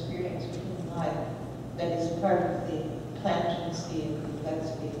an experience of human life that is part of the plangency and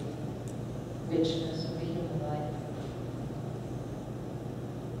complexity, richness of a human life.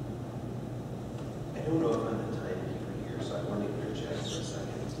 I don't know if I'm the timekeeper here, so I want to interject for a second.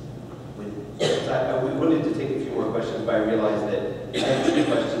 We wanted to take a few more questions, but I realized that I have 2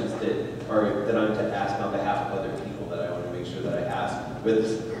 questions that I'm to ask on behalf of other people that I want to make sure that I ask. But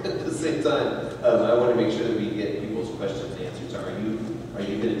at the same time, I want to make sure that we get people's questions answered. So are you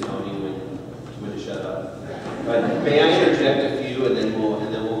going to tell me when to shut up? May I interject a few, and then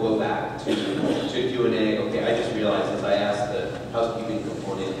we'll go back to Q&A. Okay, I just realized as I asked the housekeeping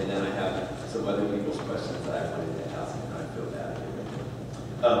component, and then I have some other people's questions that I wanted to ask, and I feel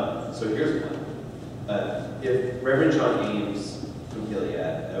bad. So here's one. If Reverend John Ames from Gilead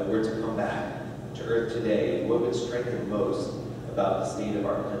were to come back to Earth today, what would strike him most about the state of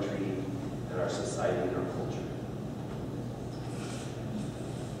our country and our society and our culture?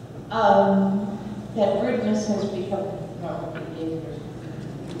 That rudeness has become normal behavior.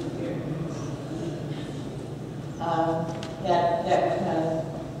 That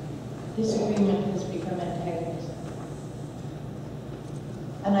disagreement has become antagonism.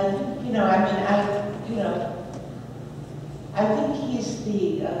 And I think, I think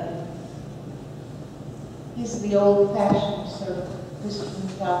he's the old-fashioned sort of Christian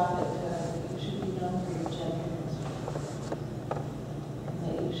thought that you should be known for your gentleness, and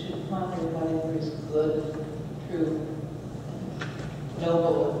that you should ponder whatever is good, true, and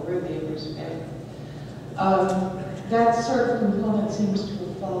noble, and worthy of respect. That sort of component seems to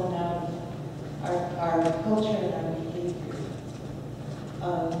have fallen out of our culture and our behavior.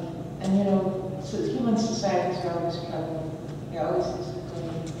 So human societies are always struggling. They're always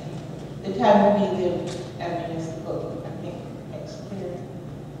disagreeing. The time when we lived, as the book, I think, makes clear,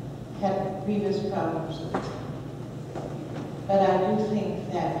 had grievous problems with it. But I do think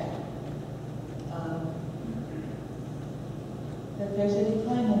that that there's a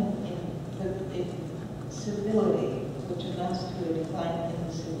decline in civility, which amounts to a decline in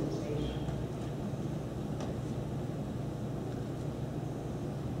the civilization.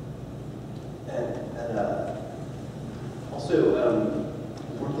 And also,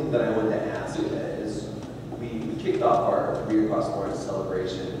 one thing that I wanted to ask is, we kicked off our Read Across Florence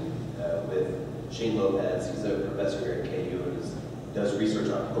celebration with Shane Lopez. He's a professor here at KU and does research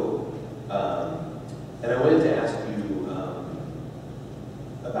on hope. And I wanted to ask you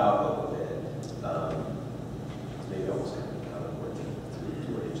about local ed. Maybe almost kind of counterpoint to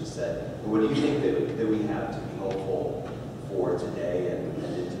what you just said. But what do you think that we have to be hopeful for today and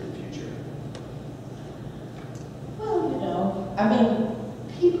into the future? Well, I mean,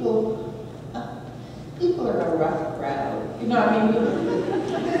 people are a rough crowd. People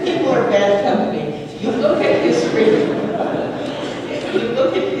are bad company. You look at history,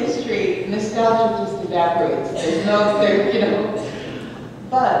 nostalgia just evaporates. There's no,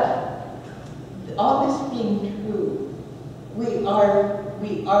 But all this being true, we are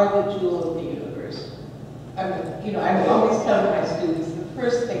the jewel of the universe. I'm always telling my students, the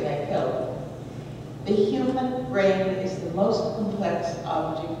first thing I tell them, the human brain is the most complex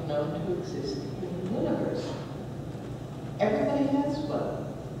object known to exist in the universe. Everybody has one.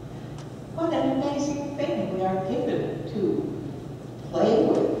 What an amazing thing we are given to play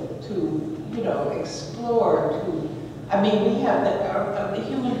with, to, explore, we have the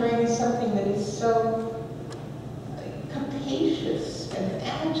human brain is something that is so capacious and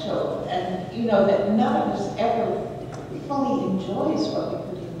agile, and, that none of us ever fully enjoys what we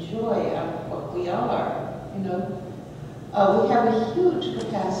could enjoy out of what we are, We have a huge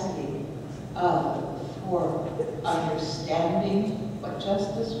capacity for understanding what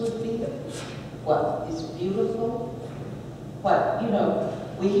justice would be, what is beautiful,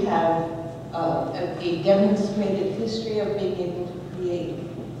 we have a demonstrated history of being able to create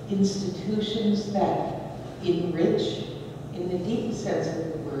institutions that enrich, in the deepest sense of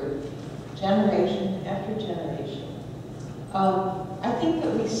the word, generation after generation. I think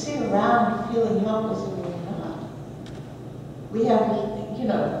that we sit around feeling helpless and we're not. We have,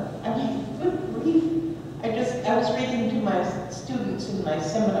 good grief. I was reading to my students in my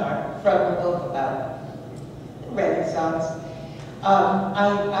seminar from a book about Renaissance.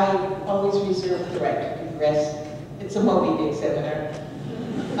 I always reserve the right to digress. It's a Moby Dick seminar.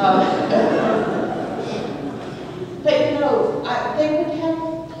 But they would have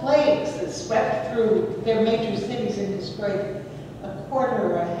plagues that swept through their major cities and destroyed a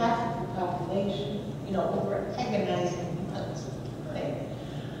quarter or a half of the population, over agonizing months of time.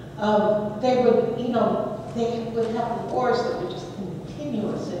 They would have wars that were just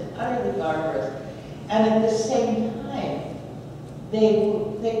continuous and utterly barbarous. And at the same time,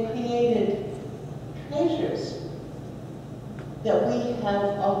 they created treasures that we have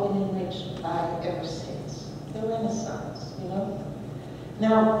all been enriched by ever since the Renaissance,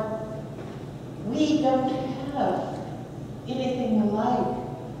 Now, we don't have anything like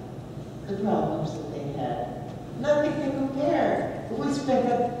the problems that they had. Nothing to compare. If we spent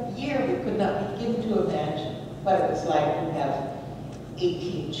a year, we could not begin to imagine what it was like to have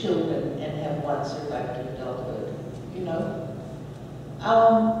 18 children and have one survive to adulthood,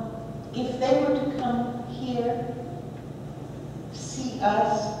 If they were to come here, see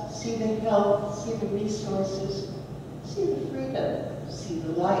us, see the health, see the resources, see the freedom, see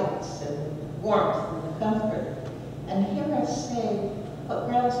the lights and the warmth and the comfort, and hear us say, what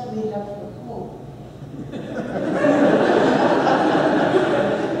grounds do we have for hope?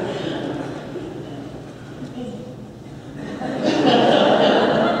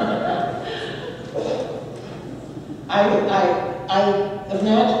 I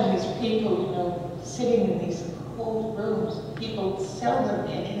imagine these people, sitting in these cold rooms. People seldom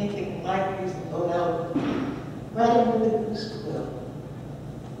in anything like these go out, writing with a goose quill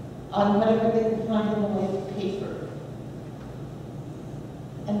on whatever they can find in the way of paper,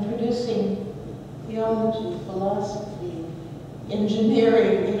 and producing theology, philosophy,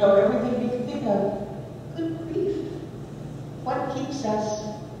 engineering, everything you can think of. Good grief. What keeps us?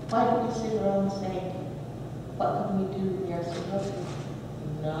 Why do we sit around saying, what can we do? We are supposed to.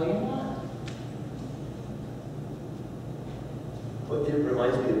 No, you're not. Well, it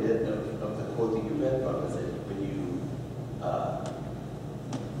reminds me a bit of the quote that you read from, is that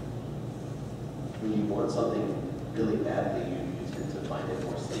when you want something really badly, you tend to find it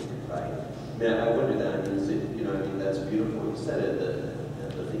more sacred, right? I wonder that, that's beautiful. You said it,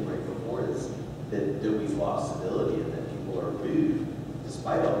 the thing right before is that we've lost civility and that people are rude,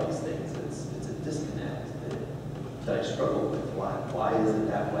 despite all these things. It's a disconnect that I struggle with. Why is it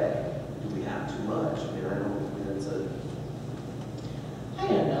that way? Do we have too much? I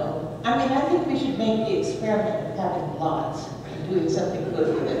don't know. I think we should make the experiment of having lots and doing something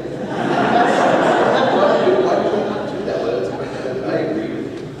good with it. Why do we not do that? I agree with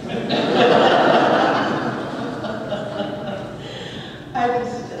you.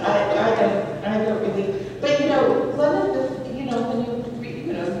 I don't really. But one of the, when you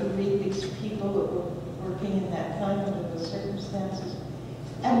read these people that were working in that time under those circumstances,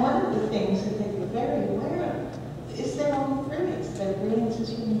 and one of the things that they would very aware of is their own brilliance, their brilliance as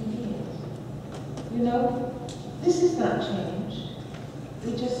human beings. You know, this is not changed.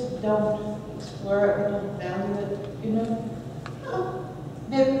 We just don't explore it, we don't value it, you know.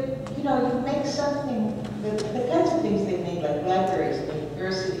 No. You know, you make something, the kinds of things they made, like libraries and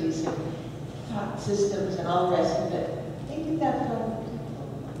universities and thought systems and all the rest of it, they did that for other people.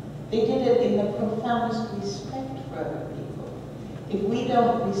 They did it in the profoundest respect for other people. If we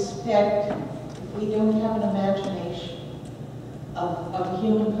don't respect, if we don't have an imagination of a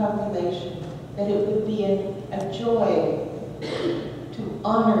human population, that it would be a joy to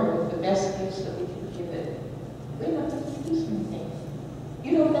honor with the best gifts that we can give it, we're not going to produce anything.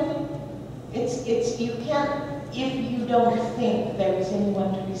 You know what I mean? You can't, if you don't think there is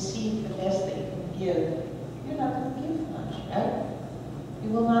anyone to receive the best that you can give, you're not going to give much, right? You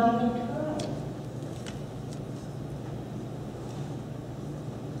will not even try.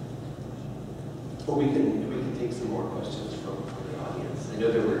 Well, we can take some more questions from the audience. I know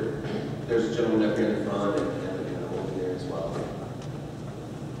there's a gentleman up here in the front and a kind of over there as well.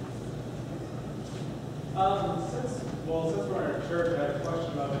 Since we're in a church, I had a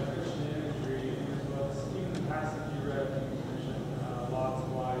question about the Christian imagery in your books. Even the passage you read from Christian, Lot's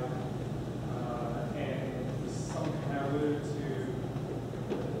wife, and something I alluded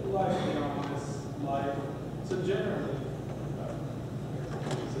to life beyond this life. So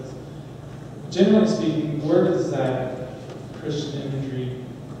generally speaking, where does that Christian imagery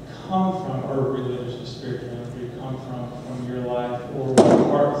come from, or religious or spiritual imagery come from your life, or what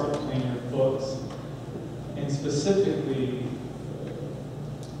parts of it in your books? And specifically,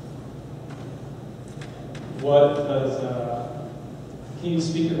 can you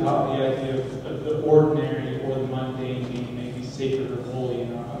speak about the idea of the ordinary or the mundane being maybe sacred or holy? You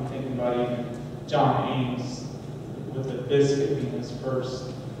know, I'm thinking about even John Ames with the biscuit being his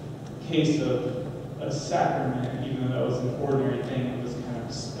first case of a sacrament, even though that was an ordinary thing, it was kind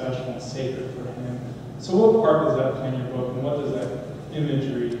of special and sacred for him. So what part does that play in your book, and what does that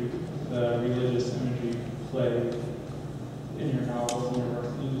imagery, the religious imagery, play in your novels and your work?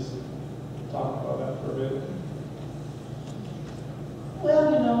 Can you just talk about that for a bit? Well,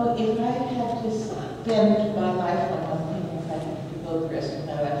 you know, if I had to spend my life on one thing, if I had to devote the rest of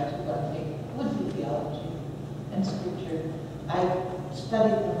my life to one thing, it would be theology and scripture. I've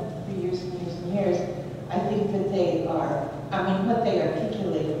studied them for years and years and years. I think that they are, what they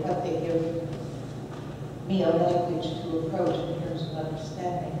articulate, what they give me a language to approach in terms of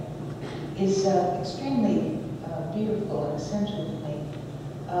understanding is extremely beautiful and essential to me.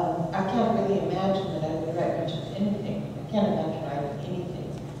 I can't really imagine that I would write much of anything. I can't imagine writing anything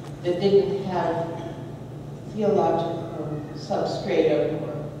that didn't have theological substratum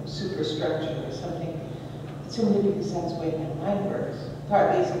or superstructure or something, simply because that's the way my mind works.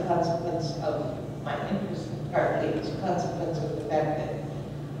 Partly as a consequence of my interest, and partly as a consequence of the fact that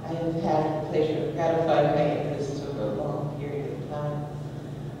I have had the pleasure of gratifying my interests over a long period of time.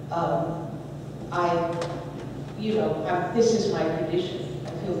 This is my tradition. I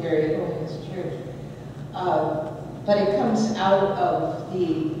feel very at home in this church. But it comes out of the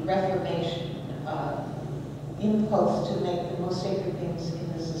Reformation impulse to make the most sacred things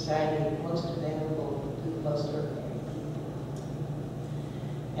in the society most available to the most ordinary people.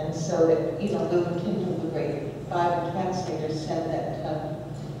 And so that, Luther Tyndale, the great Bible translator, said that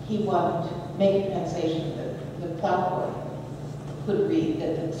he wanted to make a translation that the plowboy could read,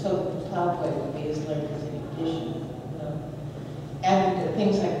 so the plowboy would be as learned as any edition. And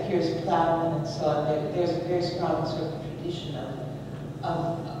things like Piers Plowman and so on, there's a very strong sort of tradition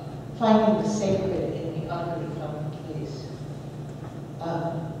of finding the sacred in the utterly commonplace.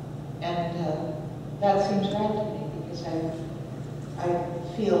 That seems right to me, because I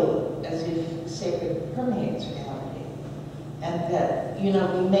feel as if sacred permeates reality. And that, we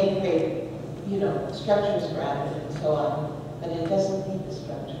make great, structures around it and so on, but it doesn't need the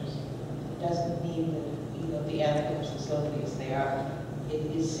structures. It doesn't need the anthems as lovely as they are. It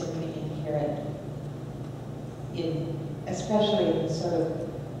is simply inherent especially in the sort of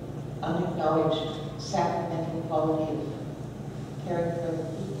unacknowledged sacramental quality of caring for other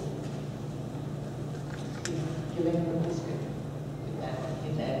people, giving them a biscuit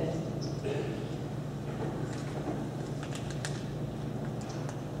in that instance.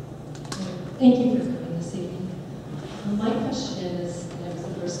 Thank you for coming this evening. My question is, and it was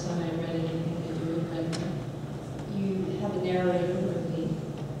the first time I read anything that you had written, you have a narrator with me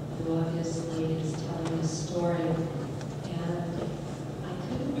who obviously is telling a story, and I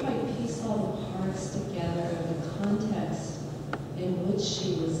couldn't quite piece all the parts together of the context in which she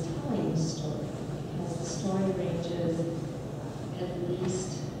was telling the story, because the story ranges at least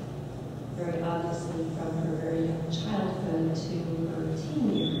very obviously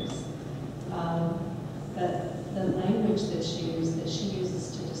language that she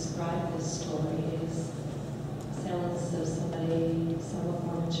uses to describe this story sounds of somebody somewhat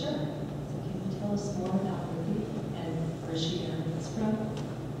more mature. So can you tell us more about Ruby and where she learned this from?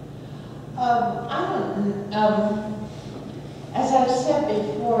 As I've said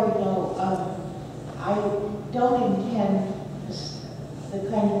before, I don't intend the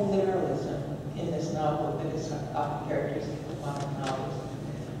kind of literalism in this novel that is often characteristic of modern novels.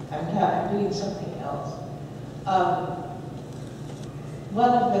 I'm doing something else. One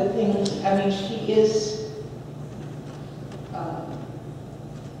of the things, she is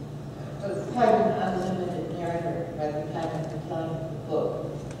quite an unlimited narrator by the time I'm telling the book.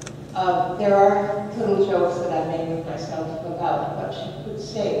 There are little jokes that I made with myself about what she could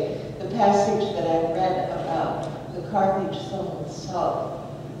say. The passage that I read about the Carthage sown with salt,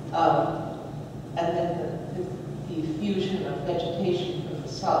 and then the fusion of vegetation from the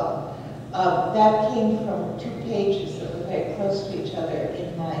salt, that came from 2 pages that were very close to each other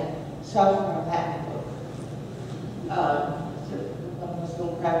in my sophomore Latin book. One of those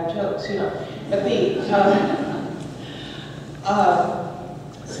little private jokes, But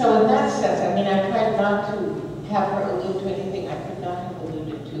so in that sense, I tried not to have her allude to anything I could not have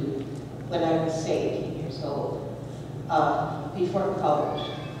alluded to when I was, say, 18 years old. Before college,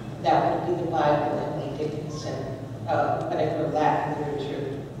 that would be the Bible and Lee Dickinson. Whatever Latin literature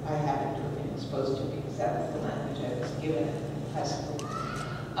I happened to have been exposed to, because that was the language I was given in high school.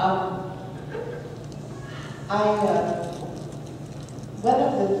 One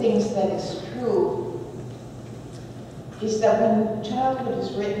of the things that is true is that when childhood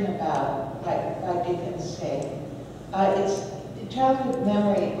is written about, like Dickens say, childhood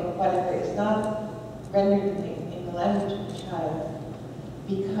memory or whatever is not rendered in the language of the child,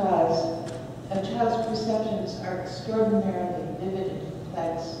 because a child's perceptions are extraordinarily vivid and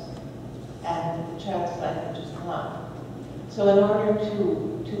complex, and the child's language is not. So in order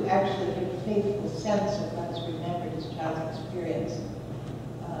to actually give a faithful sense of what is remembered as child's experience,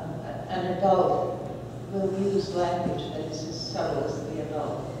 an adult will use language that is as subtle as the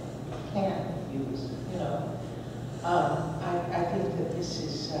adult can use, I think that this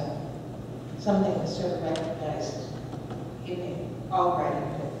is something that's sort of recognized in all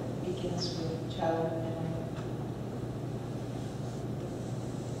writing that begins with childhood memory.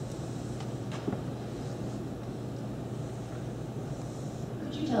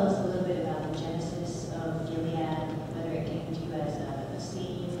 Could you tell us a little bit about the genesis of Gilead, whether it came to you as a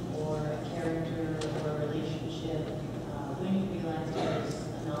scene or a character or a relationship, when you realized it was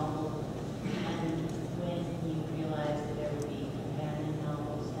a novel, and when you realized that there would be companion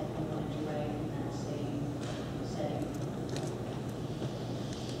novels that you wanted to write in that same setting?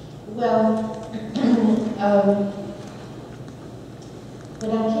 Well,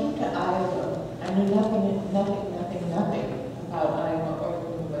 when I came to Iowa, I knew nothing about Iowa or the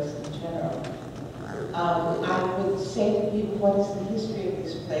Midwest in general. I would say to people, what is the history of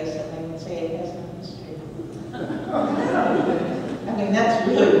this place? And they would say, it has no history. That's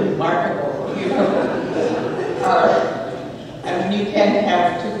really remarkable, you can't have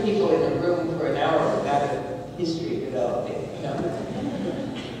 2 people in a room for an hour without a history developing,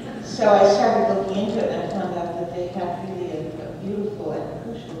 So I started looking into it and I found out that they have really a beautiful and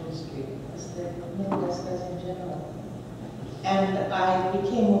crucial history, as the Midwest does in general. And I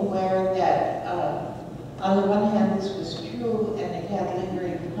became aware that on the one hand this was true and it had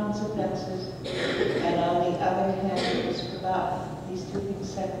lingering consequences, and on the other hand it was forgotten. These 2 things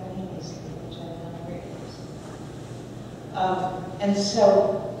simultaneously, which I found very interesting. And so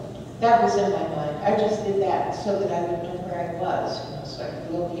that was in my mind. I just did that so that I would know where I was, so I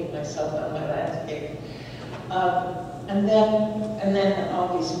could locate myself on my landscape. And then all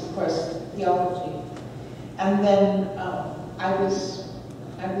these, of course, theology. And then I was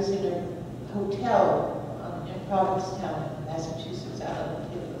in a hotel in Provincetown, Massachusetts, out on the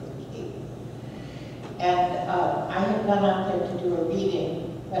tip of the Cape. And I had gone out there to do a reading,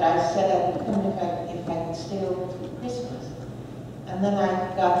 but I said I would come if I could stay over through Christmas. And then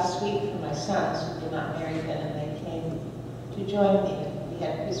I got a suite for my sons, who were not married then, and they came to join me. We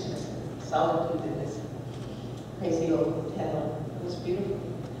had Christmas in solitude in this crazy old hotel. It was beautiful.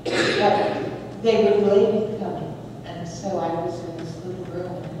 But they were late coming, and so I was in this little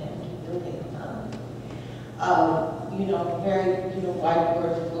room in an empty building. Very,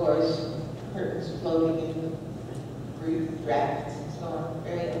 whiteboard floors, curtains floating in brief drafts and so on,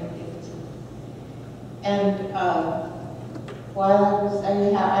 very empty. And while I was, I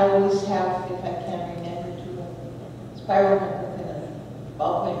always have, if I can remember, to spiral notebook and a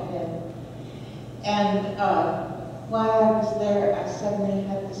ballpoint pen. And while I was there, I suddenly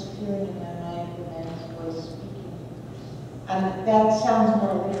had this feeling in my mind, a man's voice speaking. And that sounds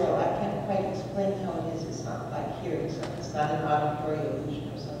more real. I can't quite explain how it is. It's not like hearing something. It's not an auditory illusion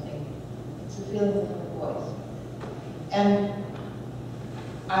or something. It's a feeling of her voice. And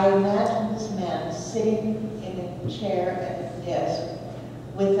I imagine this man sitting in a chair at a desk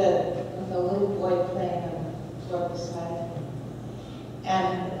with a little boy playing on the floor beside him.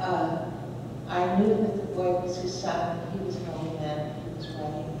 And I knew that the boy was his son. He was an old man. He was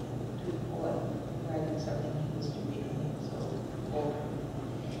writing to the boy, writing something he was reading. He was old.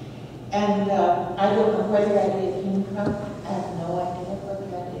 And I don't know where the idea came from. I have no idea where the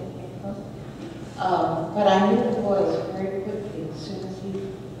idea came from. But I knew the voice very quickly as soon as he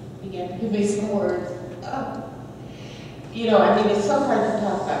began to give me some words. You know, I mean, it's so hard to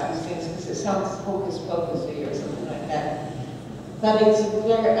talk about these things because it sounds hocus pocusy or something like that. But it's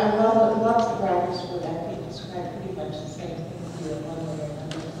very, lots of writers would, I think, describe pretty much the same thing here in one way or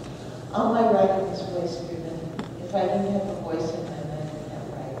another. All my writing is voice driven. If I didn't have a voice in my mind, I can't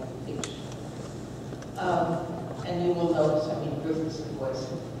write fiction. And you will notice, I mean, Ruth is the voice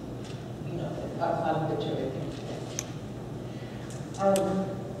of, you know, on which everything depends.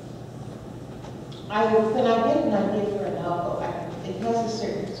 When I get an idea for a novel, it has a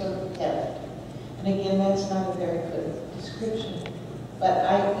certain sort of depth. And again, that's not a very good description. But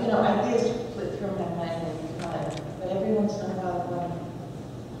ideas flit through my mind all the time. But every once in a while, one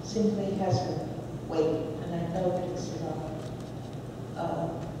simply has a weight, and I know that it's enough.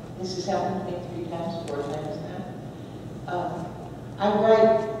 This has happened to me 3 times, 4 times now.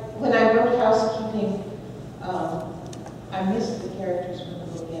 When I wrote Housekeeping, I missed the characters from the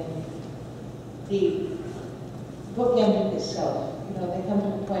book ended. The book ended itself. You know, they come to a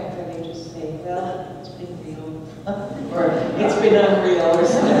point where they just say, well, it's been real, or it's been unreal, or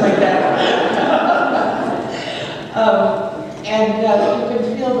something like that. You can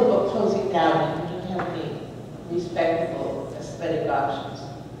feel the book closing down, and you don't have any respectable aesthetic options.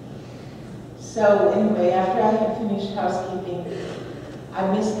 So anyway, after I had finished Housekeeping, I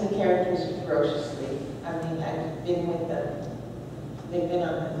missed the characters ferociously. I mean, I've been with them. They've been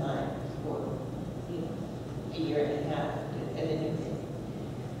on my mind for, a year and a half at any rate.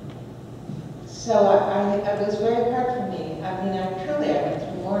 So it was very hard for me. I mean, I went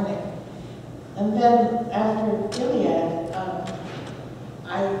through mourning. And then after Gilead,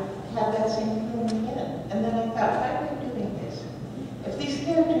 I had that same feeling again. And then I thought, why are we doing this? If these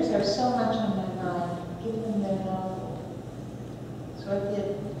characters are so much on my mind, give them their novel. So I did.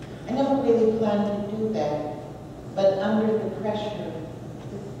 I never really planned to do that, but under the pressure,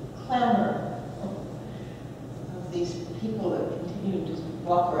 the clamor of these people that continue to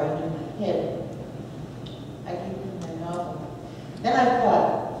walk around in my head, I gave them their novel. Then I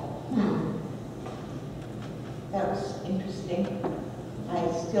thought, that was interesting. I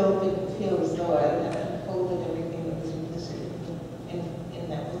still didn't feel as though I had unfolded everything that was implicit in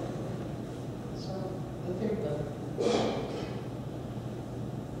that book. So, the third book.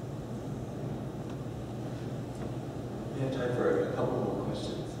 We have time for a couple more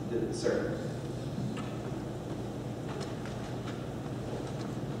questions. Sir.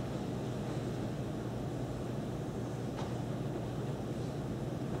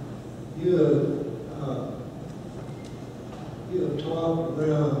 You have talked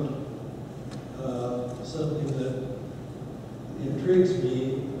around something that intrigues me.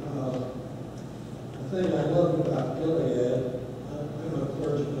 The thing I love about Gilead, I'm a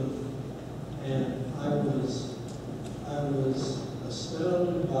clergyman, and I was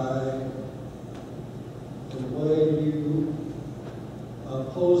astounded by the way you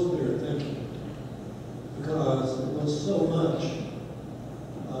opposed their thinking, because it was so much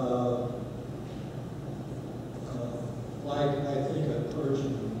like I think a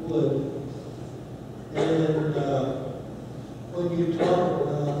clergyman would. And when you talk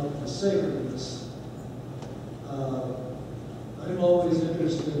about the sacredness, I'm always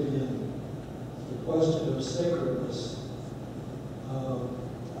interested in the question of sacredness,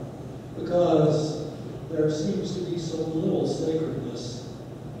 because there seems to be so little sacredness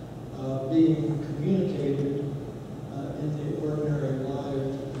being communicated in the ordinary life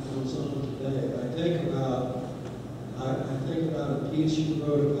that goes on today. I think about a piece you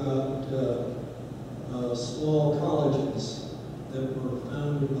wrote about small colleges that were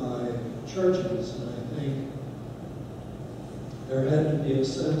founded by churches, and I think there had to be a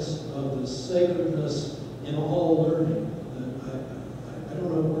sense of the sacredness in all learning. And I don't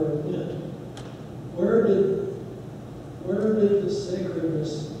know where it went. Where did the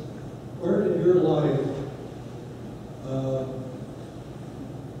sacredness, where did your life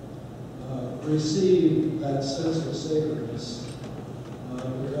receive that sense of sacredness?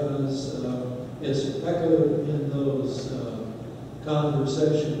 Because it's echoed in those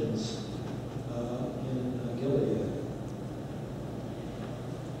conversations in Gilead?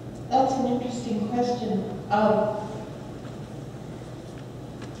 That's an interesting question.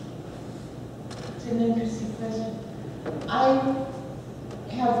 It's an interesting question. I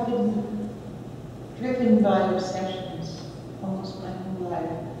have been driven by obsessions almost my whole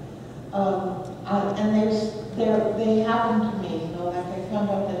life. And they happened to me, you know, like I found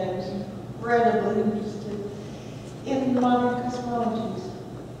out that I was incredibly interested in modern cosmologies.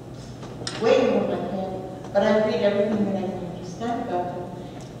 Way over my head, but I read everything that I can understand about them.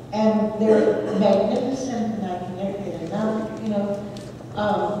 And they're magnificent, and I can never get enough, you know.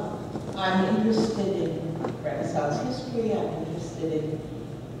 I'm interested in Renaissance history, I'm interested in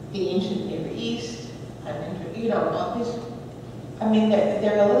the ancient Near East, I'm interested, you know, all these, I mean,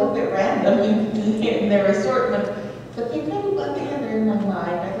 they're a little bit random in their assortment, but they kind of blend together in my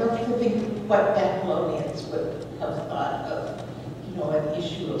mind. I love to think what Babylonians would have thought of, you know, an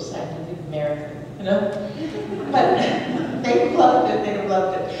issue of Scientific American, you know? But they loved it, they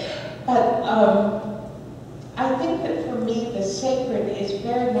loved it. But I think that for me, the sacred is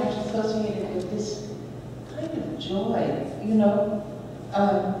very much associated with this kind of joy, you know?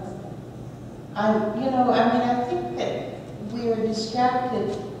 I think that we are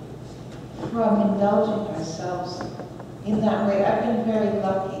distracted from indulging ourselves in that way. I've been very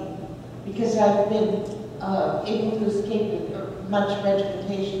lucky because I've been able to escape much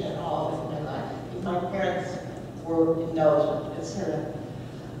regimentation at all in my life. My parents were indulgent, etc.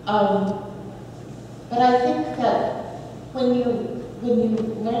 But I think that when you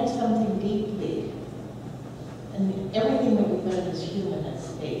learn something deeply, and everything that we learn is human at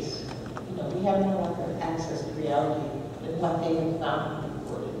space, you know, we have no longer access to reality than what they have found and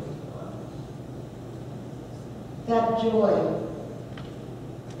recorded. That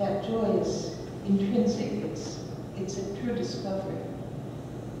joy is intrinsic. It's a true discovery.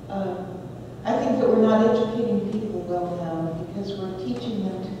 I think that we're not educating people well now because we're teaching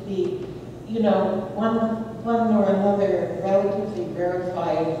them to be, you know, one or another relatively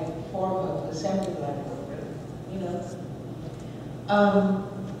verified form of assembly line worker, you know.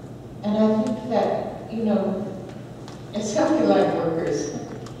 And I think that, you know, assembly line workers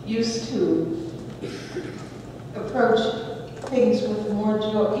used to approach things with more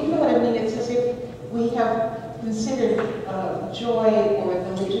joy. You know what I mean? It's as if we have considered joy or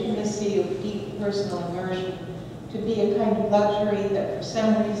the legitimacy of deep personal immersion to be a kind of luxury that for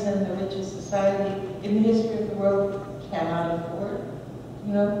some reason the richest society in the history of the world cannot afford,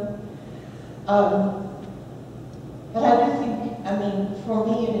 you know? But I do think, I mean, for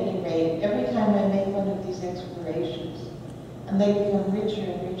me at any rate, every time I make one of these explorations, and they become richer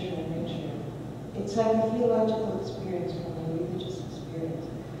and richer and richer, it's like a theological experience for me, a religious experience.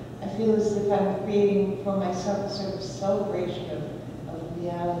 I feel as if I'm creating for myself a sort of celebration of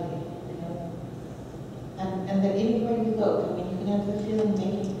reality, you know? And that anywhere you look, I mean, you can have the feeling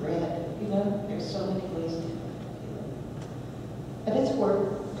making bread, you know? There's so many ways to feel it. But it's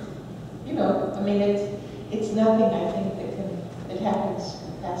work, you know? I mean, it's nothing, I think, that happens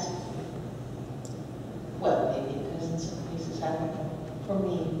passively. Well, maybe it does in some cases, I don't know. For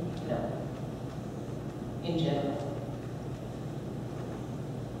me, no. In general.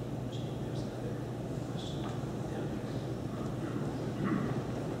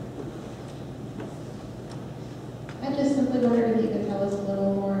 I just simply wondered if you could tell us a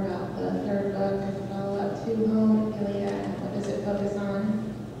little more about the third book and follow-up to Home, Gilead. What does it focus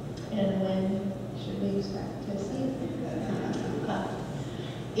on? And when should we expect to see it?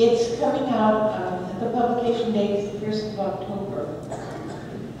 It's coming out, the publication date is the 1st of October.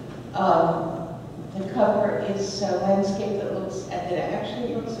 The cover is a landscape that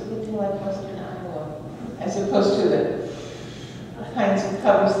actually looks a bit like Western Iowa, as opposed to the kinds of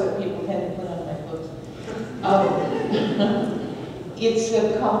covers that people tend to put on my books. It's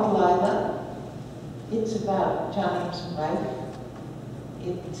called Lila. It's about John Ames' wife.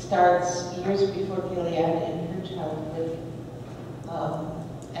 It starts years before Gilead in her childhood.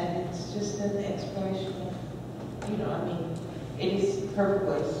 And it's just an exploration of, you know, I mean, it is her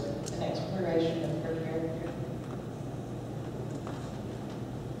voice, an exploration of her character.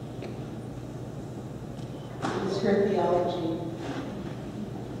 It's her theology.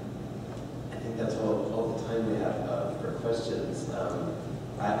 I think that's all the time we have for questions. I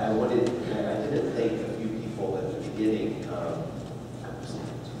didn't thank a few people at the beginning.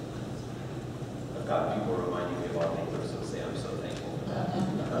 I've got people reminding me of all things I'm supposed to say. I'm so thankful for that,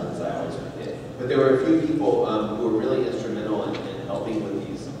 as I always forget. But there were a few people who were really instrumental in helping with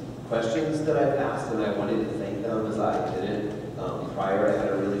these questions that I've asked, and I wanted to thank them as I did it. Prior, I had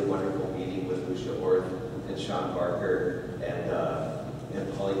a really wonderful meeting with Lucia Orth and Sean Barker and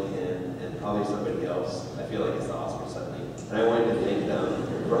Polly Kin and probably somebody else. I feel like it's the Oscar suddenly. And I wanted to thank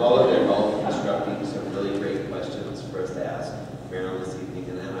them for all of their help constructing some really great questions for us to ask Marilynne this evening.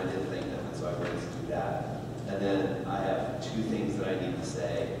 And then I didn't thank them, and so I wanted to do that. And then I have two things that I need to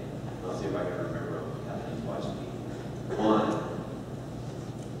say. I'll see if I can remember them. Kathleen's watching me. One,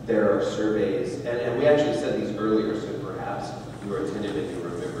 there are surveys, and we actually said these earlier, so perhaps you were attentive and you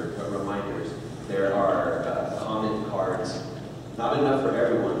remembered, but reminders. There are comment cards, not enough for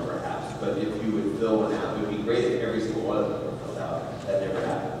everyone perhaps, but if you would fill one out, it would be great if every single one of them were filled out. That never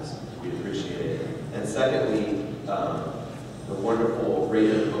happens. We'd appreciate it. And secondly, the wonderful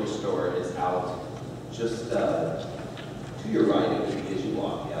Raven bookstore is out just to your right as you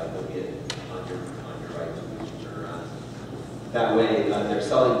walk out. There'll be it on your right as you turn around. That way, they're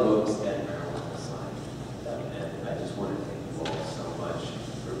selling books and Marilynne will sign. And I just want to thank you all so much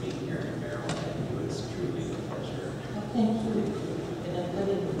for being here in Marilynne. Thank you. It's truly a pleasure. Thank you.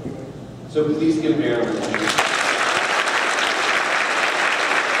 So please give Marilynne a hand.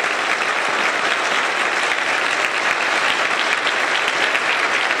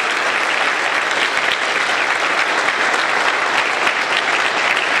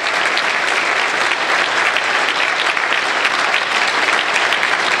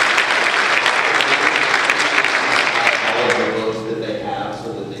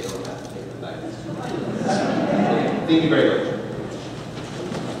 Thank you very much.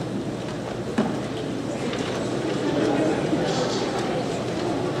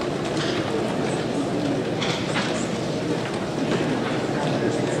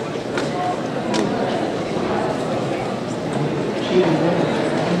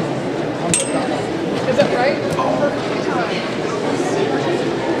 Is that right? Oh, perfect time.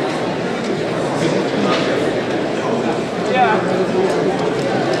 Yeah.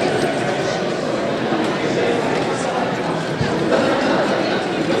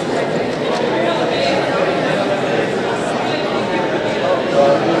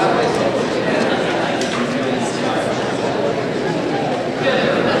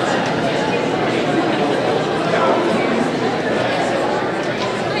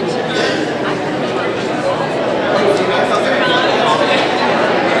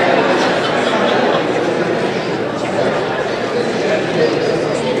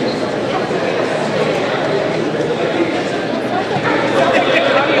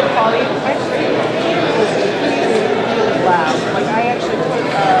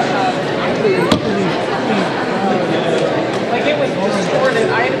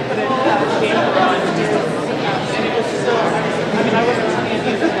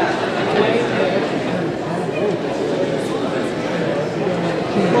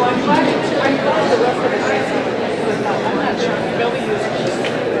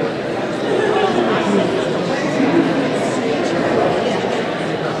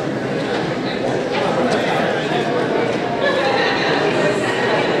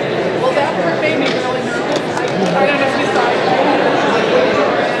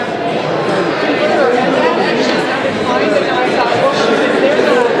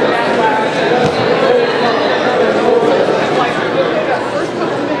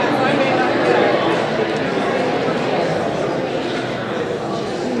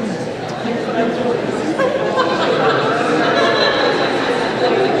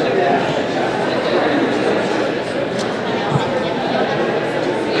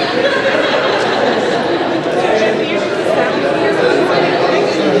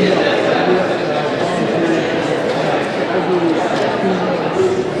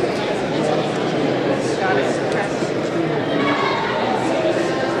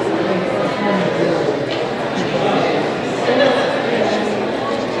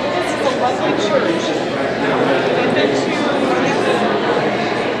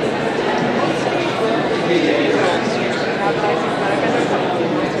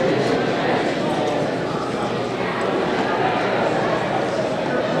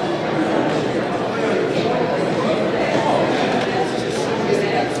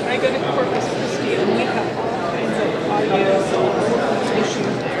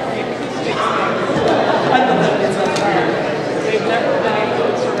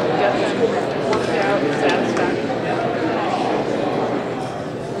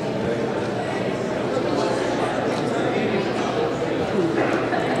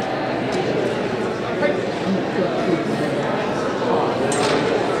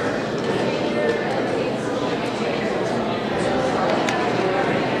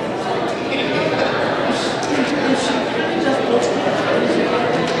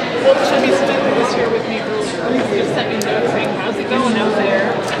 Well, should we spend this here with me earlier. Just sent me a note saying, how's it going out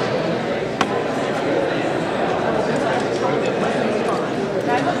there?